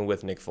offense even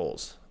with Nick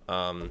Foles.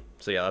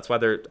 So yeah, that's why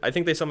I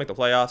think they still make the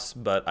playoffs,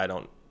 but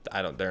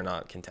they're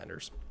not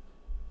contenders.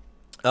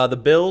 The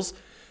Bills,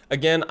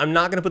 again, I'm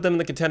not going to put them in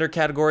the contender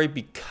category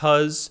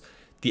because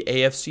the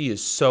AFC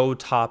is so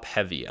top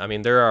heavy. I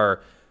mean, there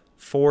are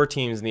 4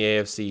 teams in the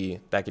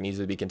AFC that can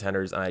easily be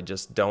contenders, and I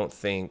just don't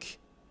think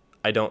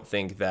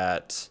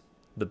that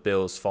the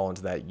Bills fall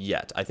into that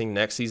yet. I think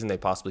next season they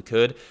possibly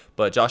could,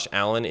 but Josh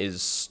Allen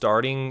is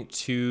starting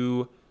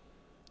to.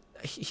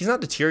 He's not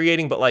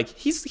deteriorating, but like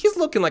he's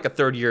looking like a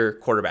 3rd-year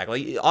quarterback.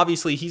 Like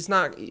obviously he's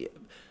not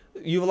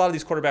you have a lot of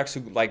these quarterbacks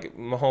who, like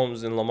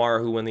Mahomes and Lamar,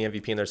 who win the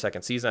MVP in their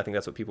second season. I think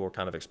that's what people were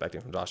kind of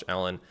expecting from Josh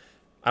Allen.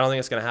 I don't think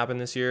it's going to happen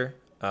this year.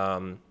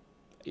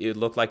 It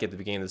looked like at the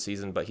beginning of the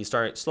season, but he's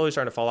slowly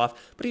starting to fall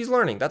off. But he's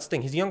learning. That's the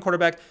thing. He's a young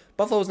quarterback.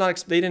 Buffalo's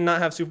not. They did not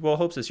have Super Bowl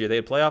hopes this year. They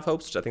had playoff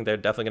hopes, which I think they're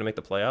definitely going to make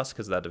the playoffs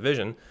because of that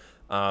division.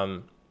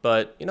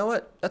 But you know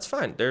what? That's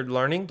fine. They're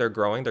learning. They're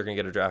growing. They're going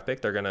to get a draft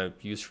pick. They're going to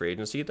use free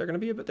agency. They're going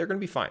to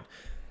be fine.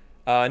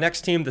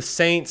 Next team, the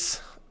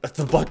Saints.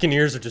 The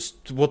Buccaneers are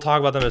just, we'll talk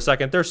about them in a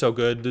second. They're so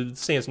good. The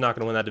Saints are not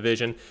going to win that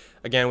division.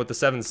 Again, with the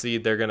 7th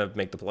seed, they're going to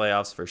make the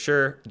playoffs for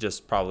sure,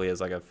 just probably as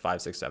like a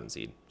 5, 6, 7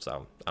 seed.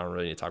 So I don't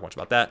really need to talk much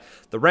about that.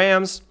 The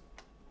Rams,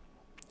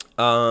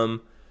 I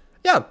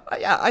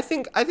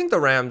think the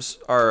Rams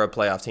are a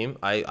playoff team.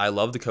 I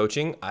love the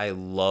coaching. I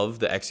love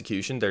the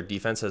execution. Their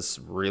defense has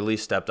really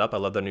stepped up. I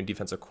love their new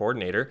defensive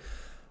coordinator.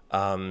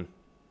 I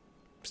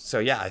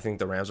think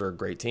the Rams are a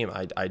great team.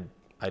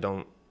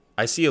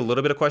 I see a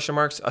little bit of question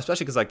marks,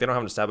 especially because like they don't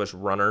have an established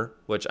runner,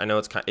 which I know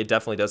it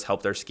definitely does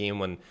help their scheme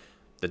when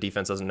the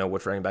defense doesn't know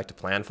which running back to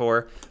plan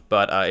for.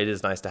 But it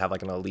is nice to have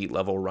like an elite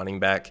level running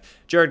back.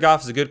 Jared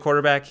Goff is a good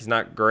quarterback. He's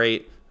not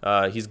great.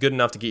 He's good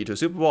enough to get you to a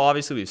Super Bowl.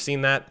 Obviously, we've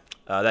seen that.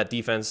 That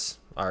defense,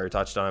 I already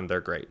touched on them.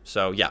 They're great.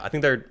 So yeah, I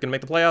think they're gonna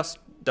make the playoffs.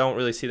 Don't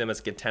really see them as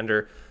a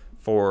contender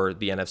for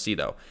the NFC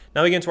though.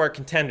 Now we get into our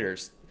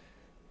contenders.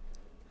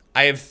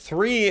 I have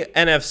 3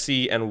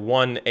 NFC and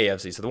 1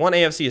 AFC. So the 1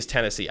 AFC is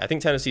Tennessee. I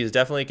think Tennessee is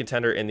definitely a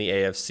contender in the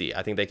AFC.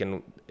 I think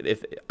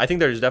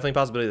there's definitely a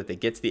possibility that they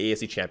get to the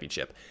AFC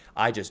Championship.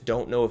 I just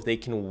don't know if they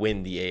can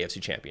win the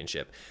AFC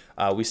Championship.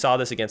 We saw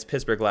this against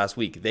Pittsburgh last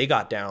week. They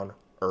got down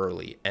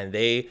early, and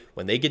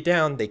when they get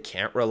down, they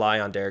can't rely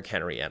on Derrick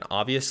Henry. And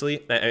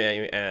obviously,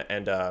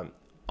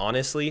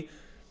 honestly,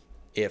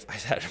 if I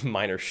had a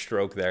minor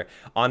stroke there,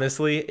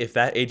 honestly, if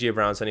that A.J.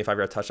 Brown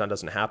 75-yard touchdown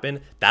doesn't happen,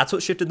 that's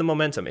what shifted the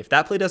momentum. If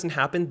that play doesn't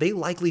happen, they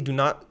likely do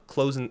not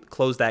close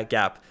that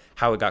gap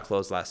how it got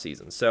closed last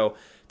season. So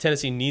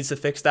Tennessee needs to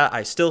fix that.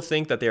 I still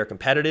think that they are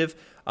competitive.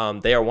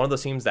 They are one of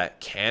those teams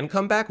that can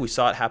come back. We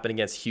saw it happen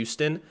against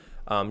Houston.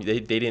 They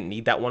didn't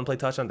need that one-play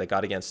touchdown they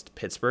got against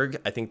Pittsburgh.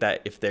 I think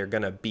that if they're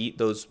going to beat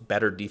those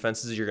better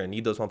defenses, you're going to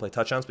need those one-play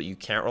touchdowns, but you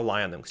can't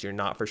rely on them because you're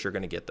not for sure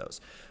going to get those.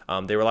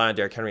 They rely on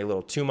Derrick Henry a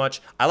little too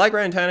much. I like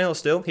Ryan Tannehill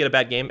still. He had a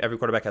bad game. Every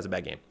quarterback has a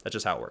bad game. That's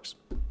just how it works.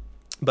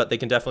 But they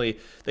can definitely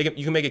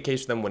you can make a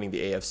case for them winning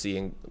the AFC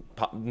and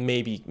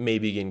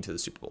maybe getting to the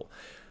Super Bowl.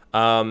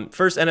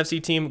 First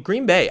NFC team,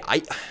 Green Bay.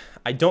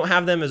 I don't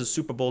have them as a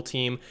Super Bowl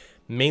team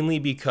mainly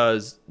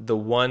because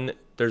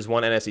there's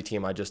one NFC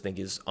team I just think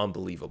is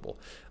unbelievable.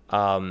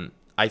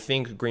 I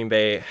think Green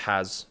Bay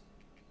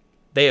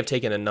they have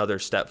taken another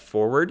step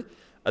forward.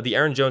 The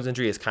Aaron Jones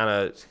injury is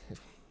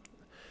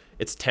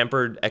it's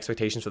tempered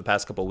expectations for the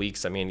past couple of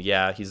weeks. I mean,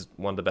 yeah, he's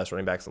one of the best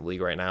running backs in the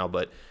league right now,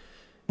 but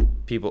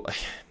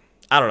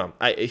I don't know.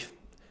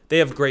 They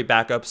have great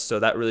backups,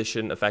 so that really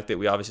shouldn't affect it.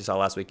 We obviously saw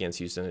last week against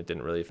Houston. It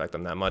didn't really affect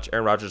them that much.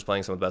 Aaron Rodgers is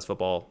playing some of the best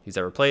football he's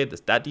ever played.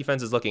 That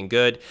defense is looking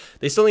good.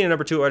 They still need a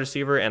number 2 wide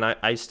receiver, and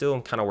I still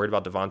am kind of worried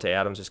about Devontae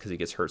Adams just because he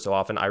gets hurt so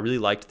often. I really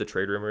liked the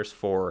trade rumors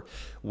for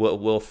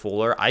Will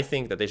Fuller. I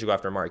think that they should go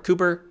after Amari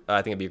Cooper.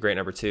 I think it'd be a great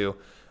number 2,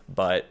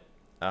 but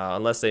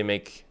unless they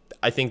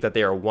I think that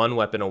they are one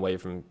weapon away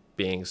from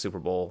being Super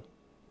Bowl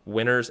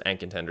winners and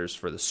contenders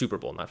for the Super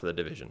Bowl, not for the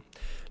division.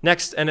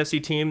 Next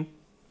NFC team,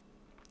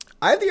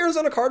 I have the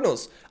Arizona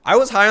Cardinals. I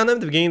was high on them at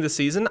the beginning of the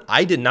season.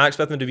 I did not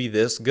expect them to be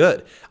this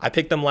good. I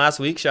picked them last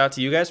week. Shout out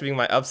to you guys for being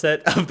my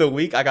upset of the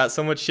week. I got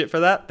so much shit for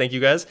that. Thank you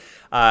guys.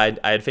 I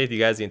had faith in you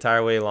guys the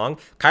entire way along.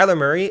 Kyler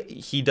Murray,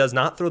 he does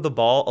not throw the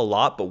ball a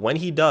lot, but when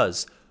he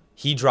does,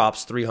 he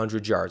drops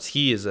 300 yards.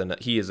 He is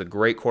a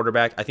great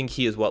quarterback. I think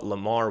he is what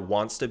Lamar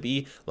wants to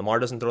be. Lamar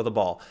doesn't throw the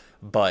ball,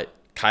 but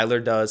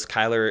Kyler does.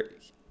 Kyler,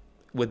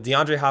 with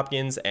DeAndre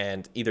Hopkins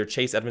and either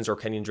Chase Edmonds or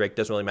Kenyon Drake,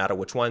 doesn't really matter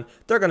which one,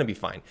 they're going to be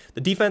fine. The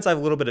defense I have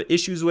a little bit of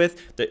issues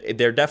with.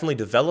 They're definitely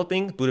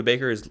developing. Budda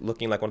Baker is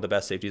looking like one of the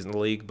best safeties in the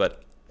league,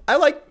 but I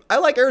like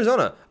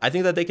Arizona. I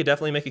think that they could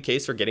definitely make a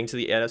case for getting to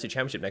the NFC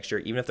Championship next year,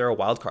 even if they're a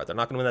wild card. They're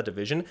not going to win that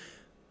division.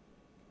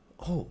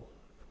 Oh,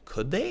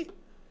 could they?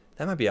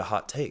 That might be a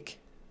hot take.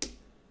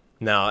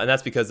 No, and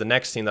that's because the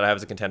next team that I have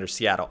as a contender,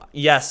 Seattle.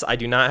 Yes, I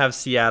do not have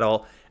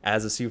Seattle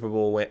as a Super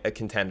Bowl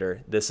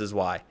contender. This is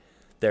why.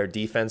 Their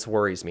defense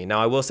worries me. Now,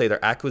 I will say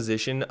their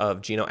acquisition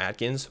of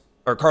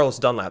Carlos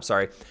Dunlap,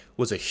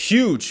 was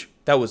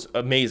that was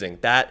amazing.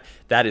 That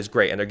is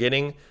great. And they're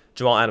getting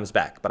Jamal Adams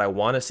back. But I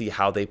want to see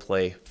how they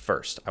play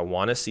first. I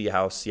want to see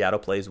how Seattle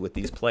plays with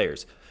these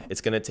players.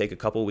 It's going to take a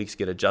couple weeks to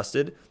get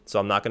adjusted, so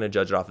I'm not going to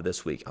judge it off of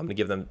this week. I'm going to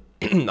give them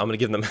I'm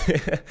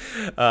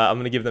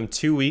going to give them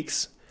 2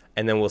 weeks,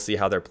 and then we'll see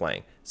how they're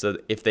playing. So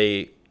if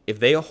they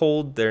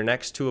hold their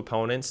next 2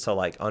 opponents to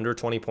like under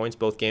 20 points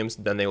both games,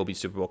 then they will be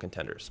Super Bowl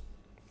contenders.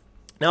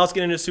 Now let's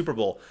get into Super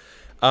Bowl.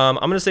 I'm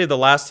going to say the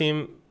last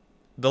 2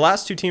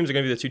 teams are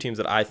going to be the 2 teams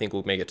that I think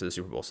will make it to the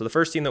Super Bowl. So the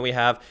first team that we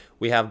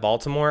have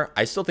Baltimore.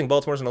 I still think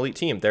Baltimore's an elite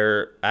team.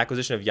 Their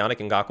acquisition of Yannick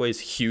Ngakoue is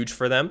huge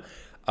for them.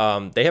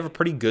 They have a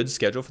pretty good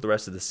schedule for the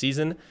rest of the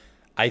season.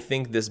 I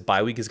think this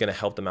bye week is going to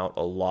help them out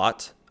a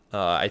lot.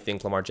 I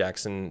think Lamar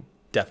Jackson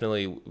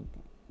definitely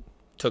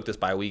took this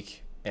bye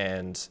week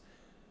and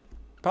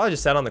probably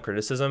just sat on the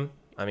criticism.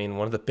 I mean,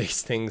 one of the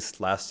biggest things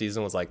last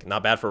season was like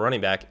not bad for a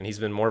running back, and he's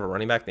been more of a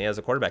running back than he has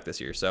a quarterback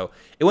this year. So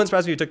it wouldn't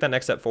surprise me if he took that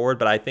next step forward,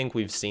 but I think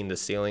we've seen the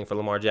ceiling for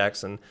Lamar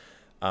Jackson.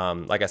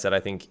 Like I said, I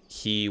think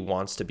he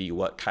wants to be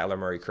what Kyler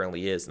Murray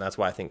currently is, and that's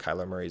why I think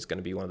Kyler Murray is going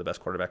to be one of the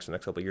best quarterbacks for the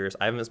next couple of years.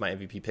 I have him as my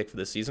MVP pick for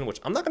this season, which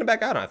I'm not going to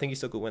back out on. I think he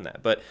still could win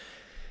that. But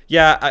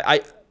yeah,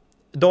 I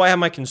though I have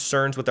my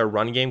concerns with their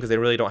run game because they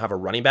really don't have a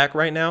running back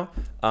right now.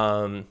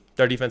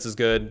 Their defense is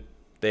good.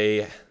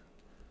 They're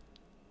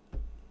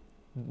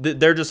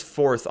just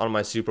fourth on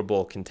my Super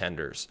Bowl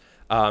contenders.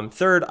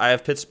 Third, I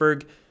have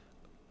Pittsburgh.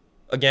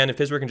 Again, if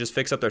Pittsburgh can just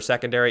fix up their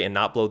secondary and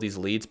not blow these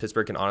leads,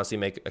 Pittsburgh can honestly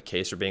make a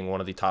case for being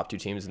one of the top 2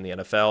 teams in the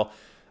NFL.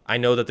 I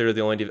know that they're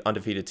the only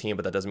undefeated team,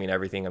 but that doesn't mean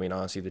everything. I mean,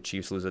 honestly, the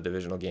Chiefs lose a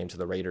divisional game to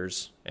the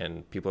Raiders,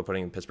 and people are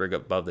putting Pittsburgh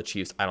above the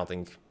Chiefs. I don't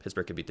think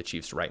Pittsburgh could beat the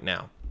Chiefs right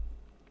now.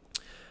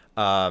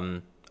 I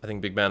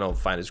think Big Ben will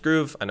find his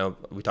groove. I know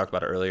we talked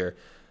about it earlier.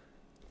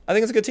 I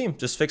think it's a good team.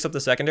 Just fix up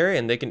the secondary,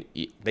 and they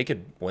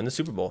could win the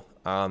Super Bowl.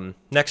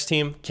 Next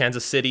team,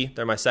 Kansas City.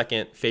 They're my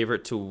second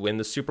favorite to win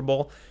the Super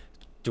Bowl.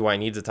 Do I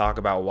need to talk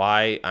about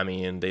why? I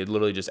mean, they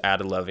literally just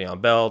added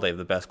Le'Veon Bell. They have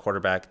the best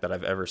quarterback that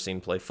I've ever seen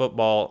play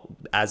football.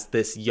 As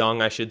this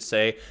young, I should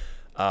say.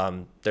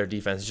 Their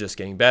defense is just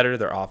getting better.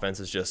 Their offense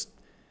is just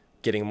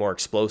getting more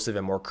explosive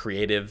and more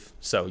creative.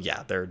 So,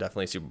 yeah, they're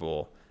definitely a Super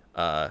Bowl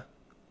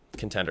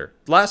contender.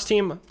 Last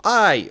team,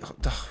 I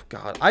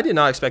did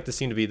not expect this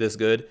team to be this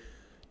good.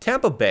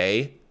 Tampa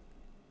Bay.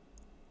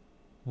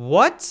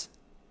 What?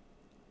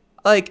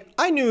 Like,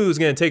 I knew it was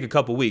going to take a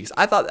couple weeks.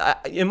 I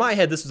thought, in my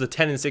head, this was a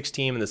 10-6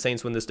 team and the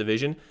Saints win this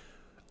division.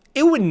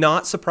 It would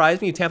not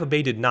surprise me if Tampa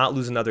Bay did not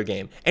lose another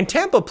game. And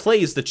Tampa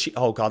plays the Chiefs.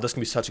 Oh, God, this is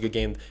going to be such a good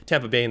game.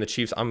 Tampa Bay and the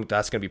Chiefs,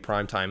 that's going to be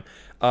prime time.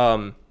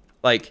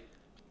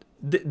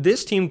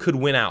 This team could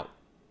win out.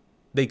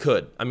 They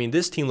could. I mean,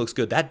 this team looks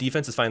good. That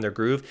defense is finding their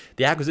groove.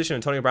 The acquisition of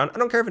Antonio Brown, I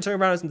don't care if Antonio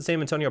Brown isn't the same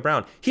Antonio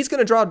Brown. He's going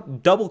to draw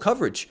double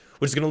coverage,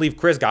 which is going to leave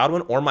Chris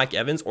Godwin or Mike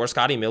Evans or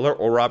Scotty Miller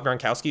or Rob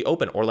Gronkowski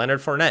open or Leonard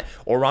Fournette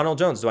or Ronald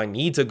Jones. Do I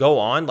need to go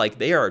on? Like,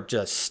 they are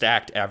just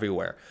stacked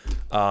everywhere.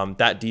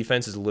 That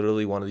defense is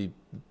literally one of the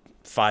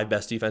 5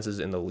 best defenses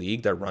in the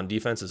league. Their run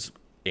defense is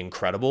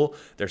incredible.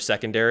 Their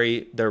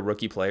secondary, their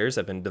rookie players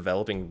have been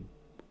developing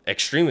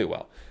extremely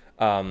well.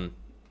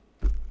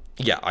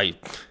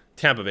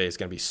 Tampa Bay is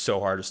going to be so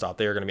hard to stop.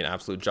 They are going to be an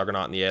absolute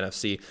juggernaut in the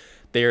NFC.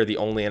 They are the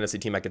only NFC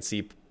team I could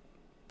see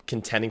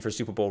contending for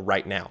Super Bowl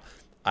right now.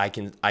 I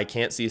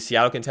can't see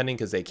Seattle contending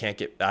because they can't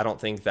get. I don't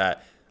think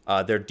that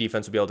their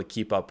defense will be able to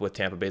keep up with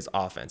Tampa Bay's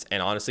offense.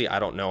 And honestly, I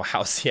don't know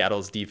how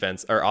Seattle's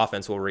defense or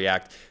offense will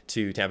react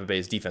to Tampa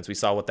Bay's defense. We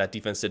saw what that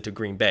defense did to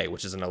Green Bay,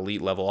 which is an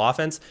elite level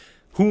offense.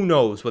 Who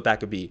knows what that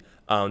could be?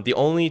 The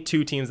only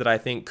 2 teams that I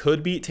think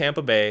could beat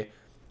Tampa Bay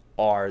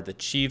are the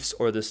Chiefs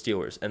or the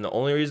Steelers, and the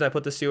only reason I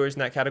put the Steelers in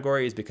that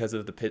category is because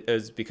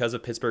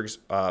of Pittsburgh's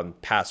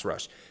pass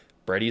rush.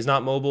 Brady's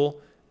not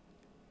mobile.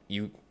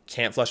 You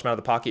can't flush him out of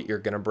the pocket. You're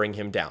going to bring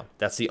him down.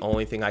 That's the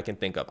only thing I can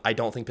think of. I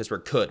don't think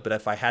Pittsburgh could, but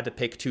if I had to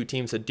pick 2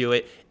 teams to do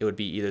it, it would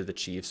be either the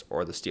Chiefs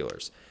or the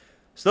Steelers.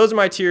 So those are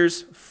my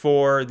tiers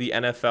for the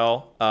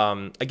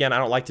NFL. Again, I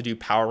don't like to do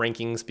power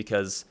rankings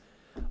because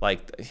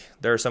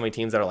there are so many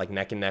teams that are like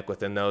neck and neck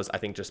within those. I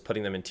think just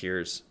putting them in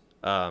tiers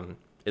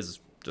is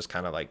just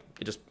kind of it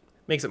just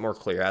makes it more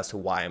clear as to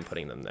why I'm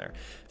putting them there.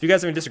 If you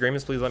guys have any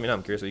disagreements, please let me know.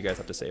 I'm curious what you guys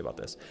have to say about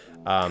this.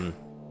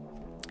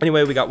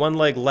 Anyway, we got 1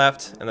 leg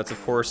left, and that's,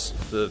 of course,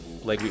 the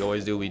leg we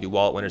always do. We do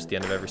wallet winners at the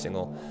end of every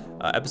single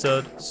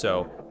episode,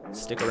 so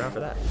stick around for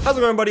that. How's it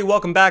going, everybody?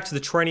 Welcome back to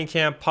the Training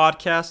Camp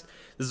Podcast.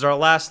 This is our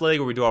last leg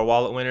where we do our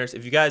wallet winners.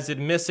 If you guys did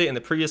miss it in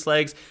the previous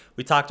legs,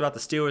 we talked about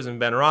the Steelers and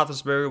Ben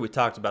Roethlisberger. We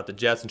talked about the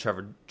Jets and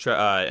Trevor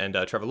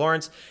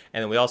Lawrence.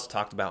 And then we also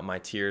talked about my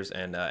tiers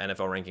and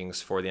NFL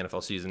rankings for the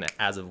NFL season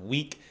as of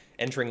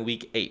entering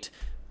week 8.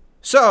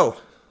 So,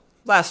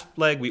 last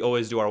leg, we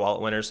always do our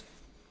wallet winners.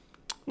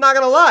 Not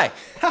going to lie.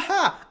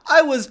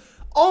 I was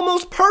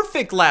almost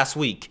perfect last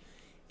week.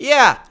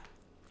 Yeah.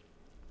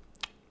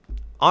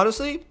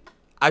 Honestly,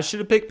 I should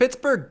have picked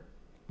Pittsburgh.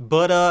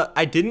 But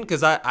I didn't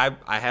because I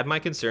had my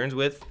concerns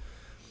with.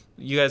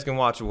 You guys can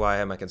watch why I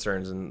had my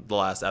concerns in the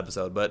last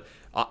episode. But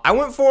I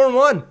went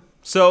 4-1.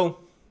 So,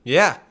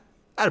 yeah.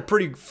 I had a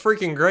pretty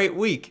freaking great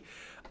week.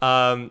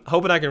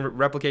 Hoping I can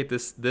replicate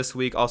this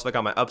week. Also, I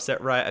got my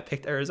upset right. I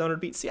picked Arizona to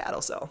beat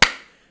Seattle. So,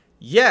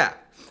 yeah.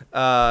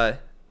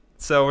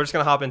 So we're just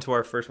going to hop into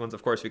our first ones.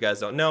 Of course, if you guys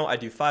don't know, I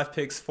do 5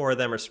 picks. 4 of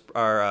them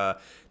are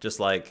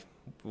just like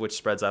which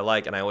spreads I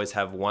like, and I always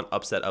have 1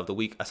 upset of the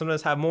week. I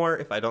sometimes have more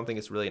if I don't think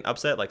it's really an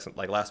upset.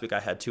 Like last week I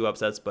had 2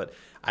 upsets, but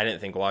I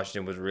didn't think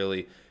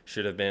Washington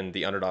should have been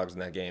the underdogs in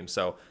that game.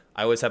 So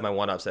I always have my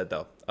 1 upset,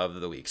 though,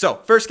 of the week.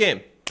 So first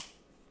game,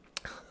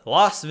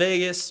 Las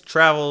Vegas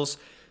travels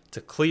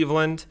to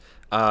Cleveland.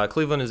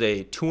 Cleveland is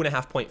a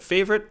 2.5-point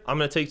favorite. I'm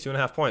going to take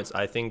 2.5 points.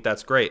 I think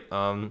that's great.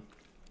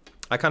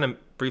 I kind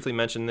of briefly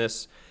mentioned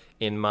this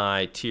in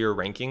my tier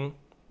ranking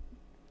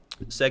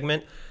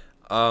segment.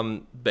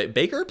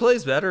 Baker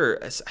plays better.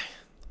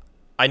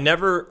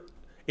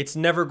 It's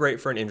never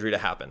great for an injury to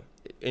happen.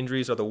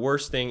 Injuries are the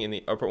worst thing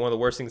one of the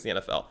worst things in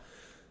the NFL.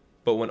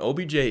 But when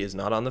OBJ is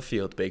not on the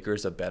field, Baker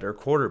is a better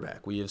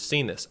quarterback. We have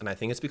seen this, and I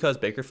think it's because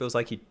Baker feels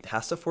like he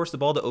has to force the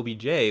ball to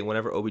OBJ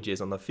whenever OBJ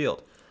is on the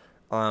field.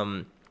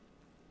 I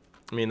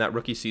mean, that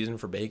rookie season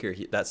for Baker,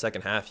 that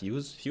second half, he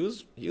was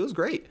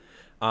great.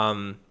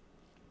 I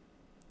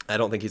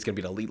don't think he's going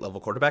to be an elite level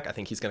quarterback. I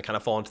think he's going to kind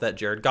of fall into that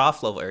Jared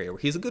Goff level area where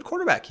he's a good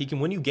quarterback. He can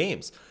win you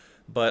games.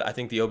 But I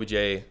think the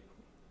OBJ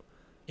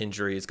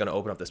injury is going to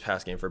open up this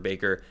pass game for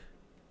Baker.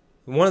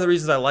 One of the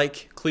reasons I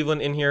like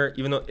Cleveland in here,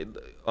 even though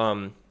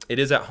it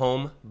is at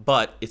home,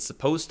 but it's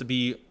supposed to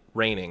be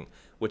raining,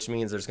 which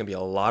means there's going to be a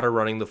lot of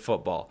running the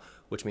football,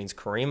 which means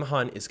Kareem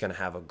Hunt is going to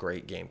have a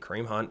great game.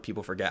 Kareem Hunt,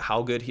 people forget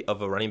how good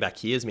of a running back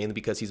he is, mainly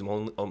because he's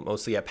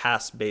mostly a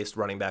pass-based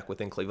running back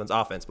within Cleveland's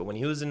offense. But when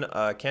he was in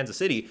Kansas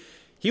City,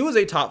 he was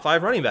a top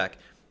 5 running back.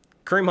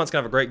 Kareem Hunt's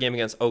going to have a great game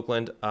against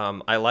Oakland.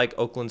 I like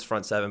Oakland's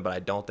front 7, but I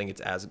don't think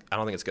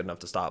it's good enough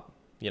to stop.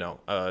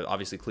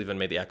 Obviously Cleveland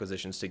made the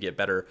acquisitions to get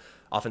better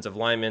offensive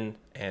linemen,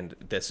 and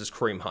this is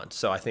Kareem Hunt.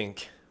 So I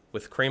think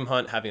with Kareem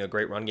Hunt having a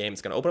great run game,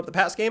 it's going to open up the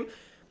pass game.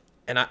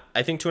 And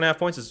I think 2.5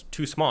 points is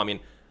too small. I mean,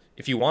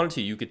 if you wanted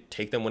to, you could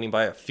take them winning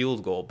by a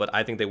field goal, but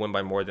I think they win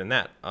by more than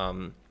that.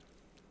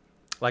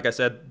 Like I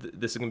said,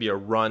 this is going to be a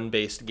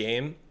run-based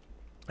game.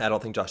 I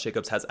don't think Josh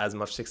Jacobs has as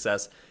much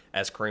success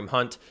as Kareem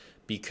Hunt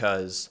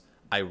because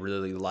I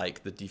really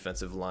like the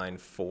defensive line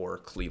for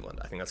Cleveland.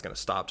 I think that's going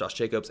to stop Josh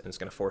Jacobs, and it's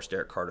going to force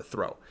Derek Carr to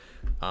throw.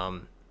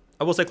 I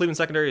will say Cleveland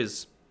secondary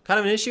is kind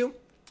of an issue,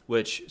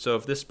 so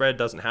if this spread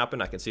doesn't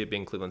happen, I can see it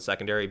being Cleveland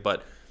secondary,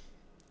 but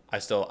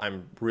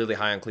I'm really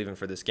high on Cleveland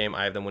for this game.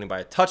 I have them winning by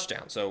a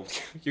touchdown. So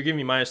you're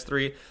giving me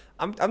 -3.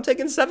 I'm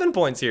taking 7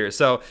 points here.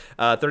 So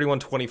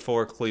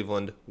 31-24,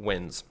 Cleveland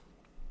wins.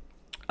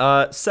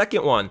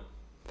 Second one,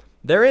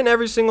 they're in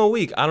every single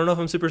week. I don't know if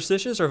I'm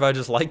superstitious or if I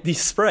just like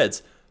these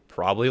spreads.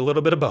 Probably a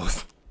little bit of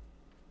both.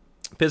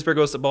 Pittsburgh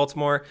goes to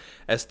Baltimore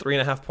as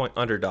 3.5-point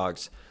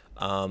underdogs.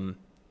 I'm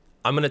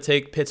going to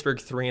take Pittsburgh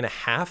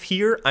 3.5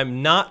 here.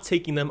 I'm not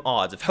taking them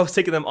odds. If I was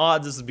taking them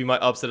odds, this would be my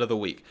upset of the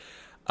week.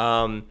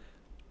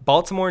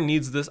 Baltimore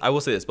needs this. I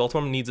will say this.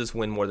 Baltimore needs this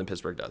win more than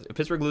Pittsburgh does. If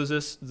Pittsburgh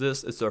loses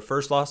this, it's their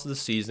first loss of the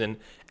season,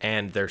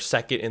 and they're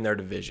second in their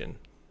division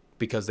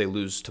because they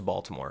lose to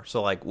Baltimore.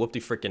 So,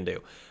 whoop-de-frickin'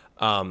 do.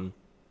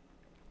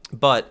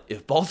 But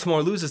if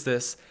Baltimore loses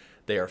this,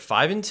 they are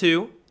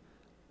 5-2.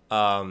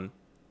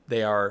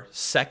 They are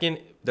second.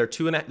 They're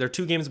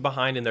 2 games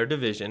behind in their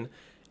division,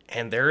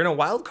 and they're in a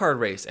wild card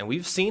race. And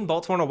we've seen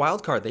Baltimore in a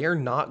wild card. They are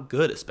not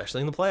good, especially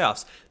in the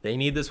playoffs. They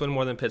need this win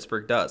more than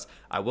Pittsburgh does.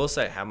 I will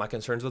say I have my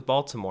concerns with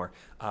Baltimore.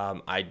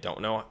 I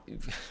don't know.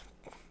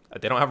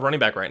 They don't have a running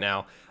back right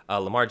now.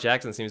 Lamar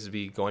Jackson seems to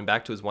be going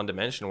back to his one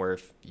dimension where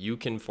if you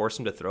can force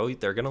him to throw,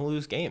 they're going to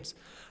lose games.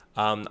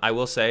 I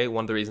will say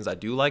one of the reasons I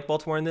do like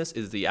Baltimore in this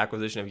is the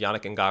acquisition of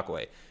Yannick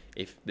Ngakoue.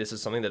 If this is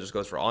something that just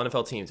goes for all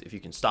NFL teams, if you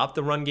can stop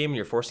the run game and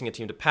you're forcing a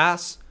team to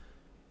pass,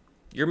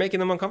 you're making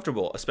them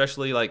uncomfortable,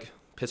 especially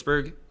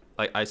Pittsburgh.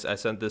 I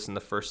said this in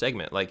the first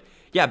segment.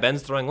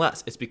 Ben's throwing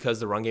less. It's because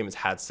the run game has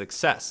had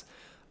success.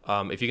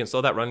 If you can slow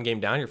that run game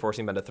down, you're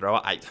forcing Ben to throw.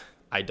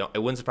 I don't. It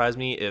wouldn't surprise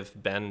me if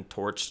Ben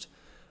torched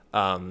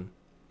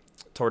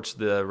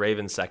the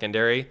Ravens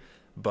secondary,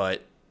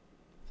 but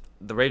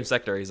the Ravens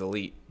secondary is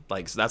elite.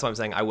 So that's why I'm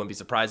saying I wouldn't be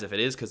surprised if it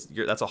is because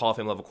that's a Hall of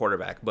Fame level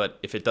quarterback. But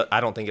if it does, I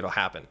don't think it'll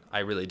happen. I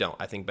really don't.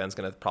 I think Ben's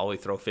going to probably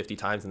throw 50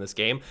 times in this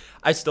game.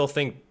 I still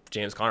think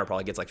James Conner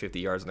probably gets 50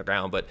 yards on the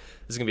ground, but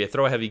this is going to be a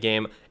throw-heavy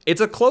game.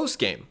 It's a close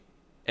game,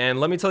 and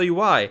let me tell you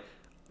why.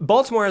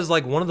 Baltimore is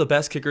one of the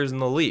best kickers in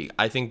the league.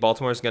 I think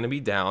Baltimore is going to be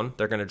down.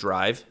 They're going to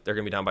drive. They're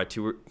going to be down by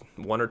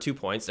 1 or 2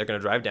 points. They're going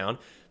to drive down,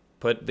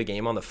 put the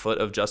game on the foot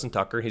of Justin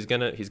Tucker. He's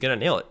gonna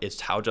nail it.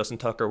 It's how Justin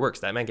Tucker works.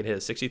 That man can hit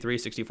a 63,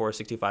 64,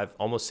 65,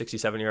 almost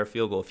 67-yard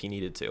field goal if he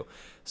needed to.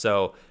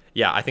 So,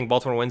 yeah, I think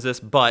Baltimore wins this,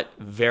 but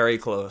very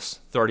close,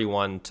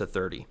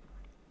 31-30.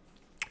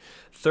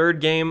 Third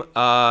game,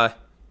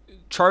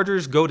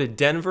 Chargers go to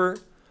Denver.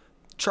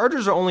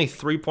 Chargers are only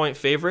 3-point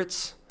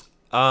favorites.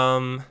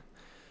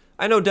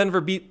 I know Denver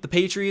beat the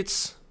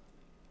Patriots.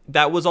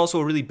 That was also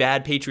a really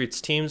bad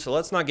Patriots team, so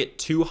let's not get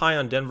too high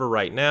on Denver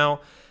right now.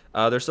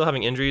 They're still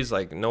having injuries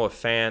like Noah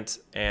Fant,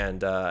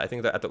 and I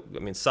think that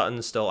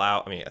Sutton's still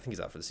out. I think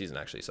he's out for the season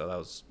actually, so that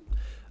was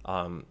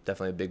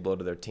definitely a big blow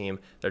to their team.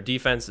 Their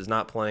defense is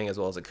not playing as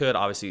well as it could,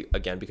 obviously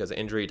again because of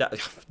injury.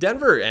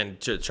 Denver and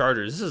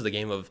Chargers, this is the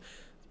game of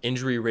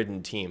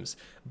injury-ridden teams.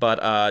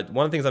 But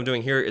one of the things I'm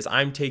doing here is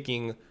I'm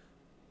taking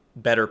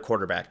better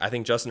quarterback. I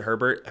think Justin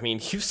Herbert.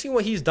 You've seen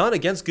what he's done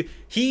against.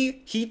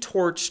 He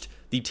torched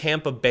the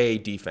Tampa Bay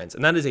defense,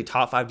 and that is a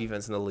top 5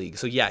 defense in the league.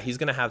 So yeah, he's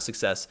going to have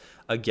success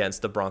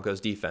against the Broncos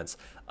defense.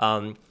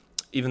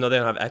 Even though they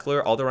don't have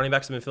Eckler, all the running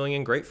backs have been filling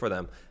in great for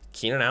them.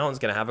 Keenan Allen's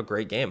going to have a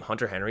great game.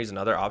 Hunter Henry is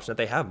another option that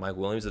they have. Mike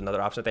Williams is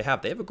another option that they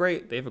have. They have a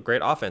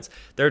great offense.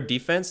 Their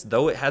defense,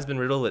 though it has been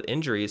riddled with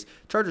injuries,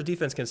 Chargers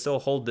defense can still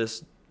hold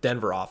this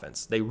Denver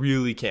offense. They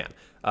really can.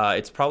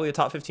 It's probably a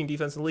top 15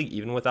 defense in the league,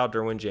 even without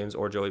Derwin James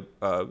or Joey.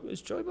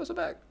 Is Joey Bosa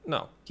back?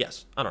 No.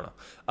 Yes. I don't know.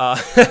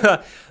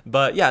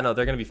 But yeah, no,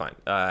 they're going to be fine.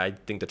 I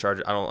think the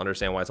Chargers, I don't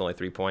understand why it's only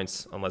 3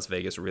 points unless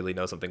Vegas really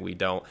knows something we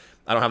don't.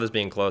 I don't have this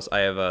being close. I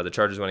have the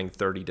Chargers winning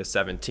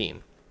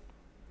 30-17.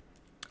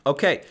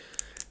 Okay.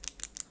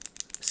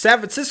 San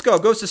Francisco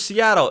goes to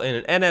Seattle in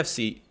an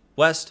NFC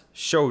West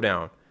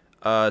showdown.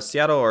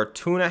 Seattle are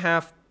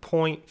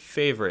 2.5-point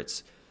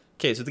favorites.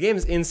 Okay, so the game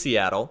is in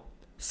Seattle.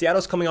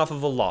 Seattle's coming off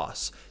of a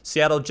loss.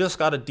 Seattle just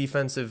got a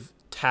defensive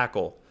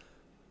tackle.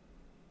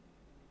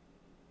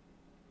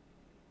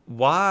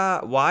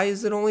 Why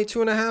is it only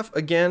 2.5?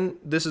 Again,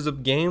 this is a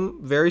game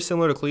very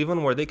similar to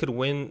Cleveland where they could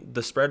win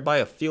the spread by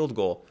a field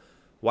goal.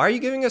 Why are you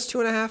giving us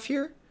 2.5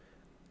 here?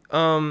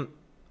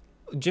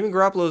 Jimmy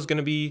Garoppolo is going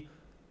to be...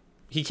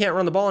 He can't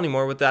run the ball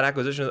anymore with that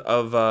acquisition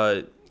of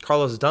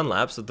Carlos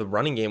Dunlap, so the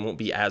running game won't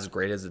be as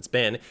great as it's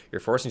been.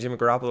 You're forcing Jimmy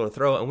Garoppolo to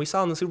throw, and we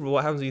saw in the Super Bowl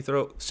what happens when you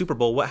throw Super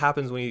Bowl. What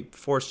happens when you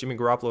force Jimmy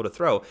Garoppolo to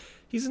throw?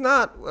 He's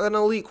not an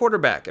elite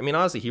quarterback. I mean,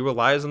 honestly, he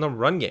relies on the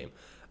run game.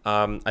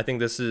 I think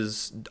this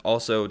is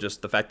also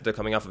just the fact that they're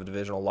coming off of a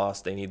divisional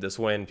loss. They need this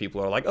win.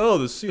 People are like, oh,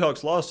 the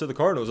Seahawks lost to the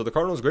Cardinals. Are the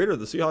Cardinals great or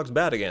the Seahawks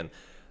bad again?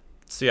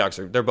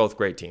 They're both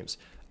great teams.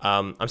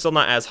 I'm still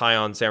not as high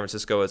on San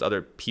Francisco as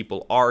other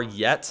people are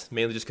yet,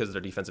 mainly just because of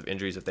their defensive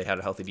injuries. If they had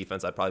a healthy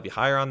defense, I'd probably be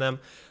higher on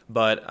them.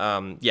 But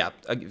yeah,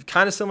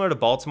 kind of similar to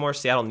Baltimore,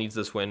 Seattle needs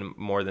this win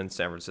more than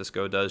San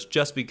Francisco does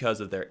just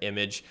because of their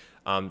image.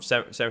 San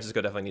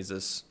Francisco definitely needs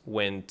this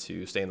win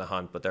to stay in the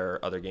hunt, but there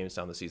are other games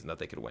down the season that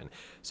they could win.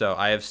 So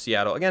I have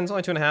Seattle. Again, it's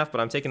only 2.5,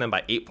 but I'm taking them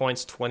by 8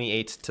 points,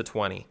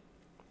 28-20.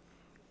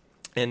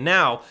 And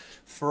now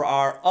for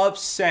our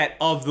upset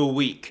of the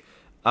week.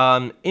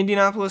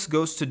 Indianapolis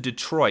goes to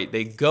Detroit.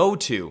 They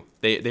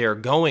are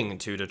going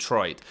to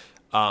Detroit.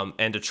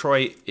 And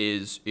Detroit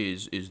is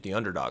the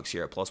underdogs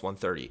here at plus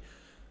 130.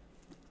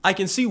 I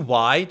can see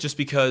why, just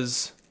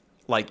because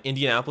like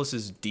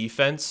Indianapolis's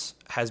defense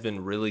has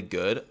been really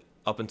good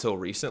up until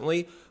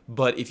recently.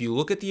 But if you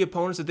look at the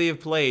opponents that they have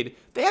played,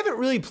 they haven't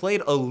really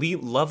played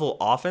elite level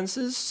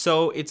offenses.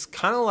 So it's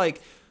kind of like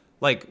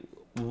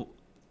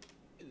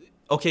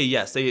okay,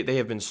 yes, they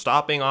have been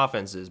stopping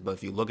offenses, but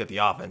if you look at the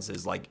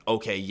offenses, like,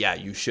 okay, yeah,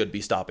 you should be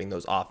stopping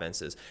those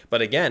offenses.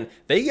 But again,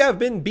 they have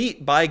been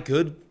beat by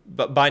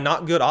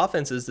not good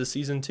offenses this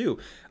season too.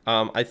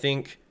 I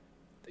think,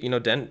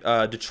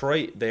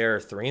 Detroit, they're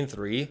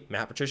 3-3.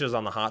 Matt Patricia's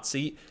on the hot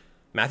seat.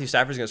 Matthew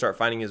Stafford's going to start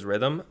finding his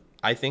rhythm.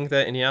 I think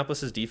that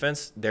Indianapolis's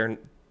defense,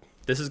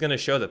 this is going to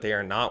show that they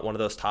are not one of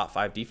those top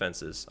 5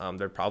 defenses.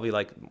 They're probably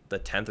like the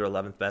 10th or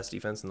 11th best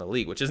defense in the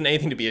league, which isn't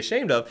anything to be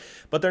ashamed of,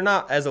 but they're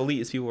not as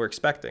elite as people were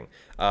expecting.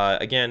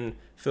 Again,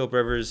 Philip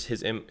Rivers,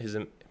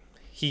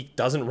 he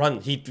doesn't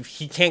run. He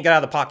can't get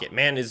out of the pocket.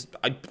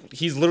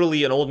 He's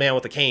literally an old man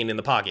with a cane in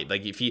the pocket.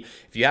 Like if you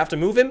have to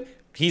move him,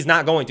 he's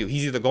not going to.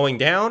 He's either going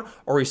down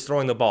or he's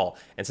throwing the ball.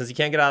 And since he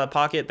can't get out of the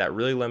pocket, that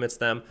really limits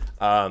them.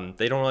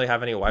 They don't really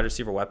have any wide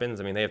receiver weapons.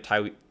 I mean, they have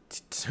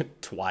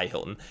T.Y.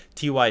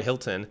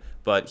 Hilton,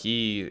 but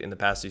he in the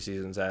past 2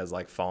 seasons has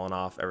like fallen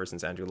off ever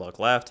since Andrew Luck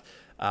left.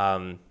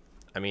 I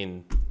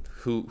mean,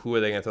 who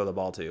are they going to throw the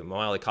ball to? Mo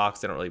Alley Cox,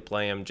 they don't really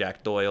play him.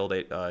 Jack Doyle,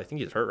 I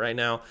think he's hurt right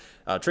now.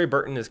 Trey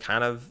Burton has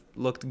kind of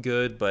looked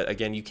good, but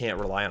again, you can't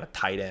rely on a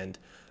tight end.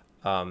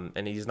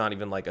 And he's not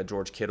even like a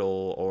George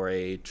Kittle or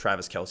a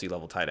Travis Kelce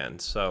level tight end.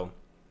 So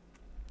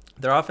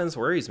their offense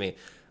worries me.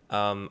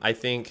 I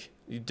think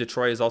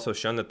Detroit has also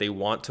shown that they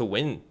want to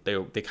win.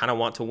 They kind of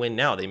want to win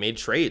now. They made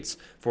trades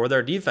for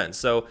their defense.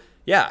 So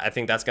yeah, I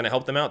think that's going to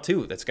help them out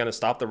too. That's going to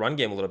stop the run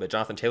game a little bit.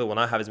 Jonathan Taylor will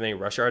not have as many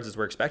rush yards as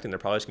we're expecting. They're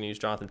probably just going to use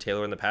Jonathan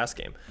Taylor in the pass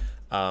game.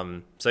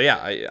 So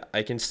yeah,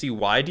 I can see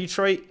why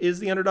Detroit is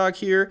the underdog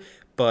here,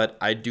 but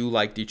I do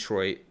like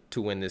Detroit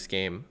to win this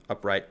game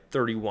upright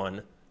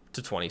 31-27.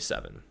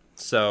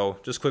 So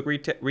just quick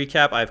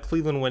recap. I have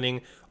Cleveland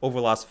winning over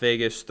Las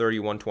Vegas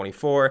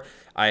 31-24.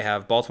 I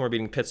have Baltimore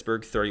beating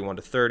Pittsburgh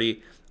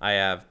 31-30. I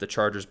have the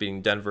Chargers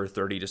beating Denver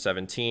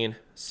 30-17.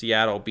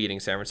 Seattle beating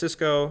San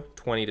Francisco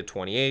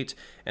 20-28.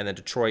 And then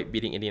Detroit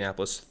beating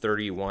Indianapolis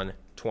 31-27.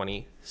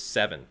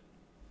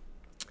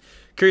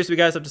 Curious what you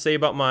guys have to say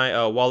about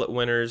my wallet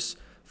winners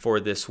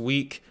for this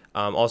week.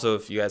 Also,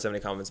 if you guys have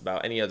any comments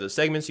about any of those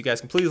segments, you guys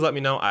can please let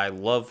me know. I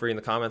love reading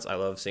the comments. I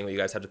love seeing what you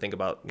guys have to think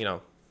about,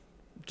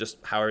 just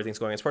how everything's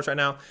going in sports right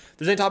now. If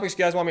there's any topics you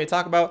guys want me to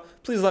talk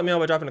about, please let me know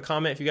by dropping a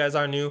comment. If you guys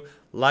are new,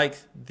 like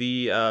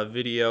the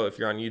video. If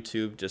you're on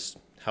YouTube, just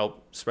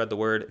help spread the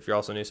word. If you're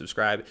also new,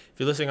 subscribe. If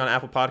you're listening on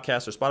Apple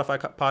Podcasts or Spotify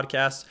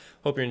Podcasts,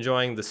 hope you're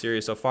enjoying the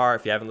series so far.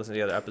 If you haven't listened to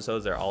the other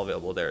episodes, they're all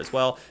available there as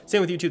well. Same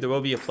with YouTube. There will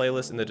be a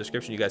playlist in the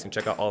description. You guys can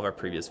check out all of our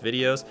previous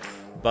videos.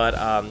 But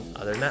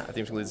other than that, I think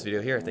I'm going to leave this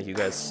video here. Thank you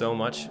guys so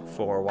much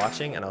for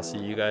watching, and I'll see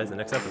you guys in the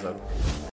next episode.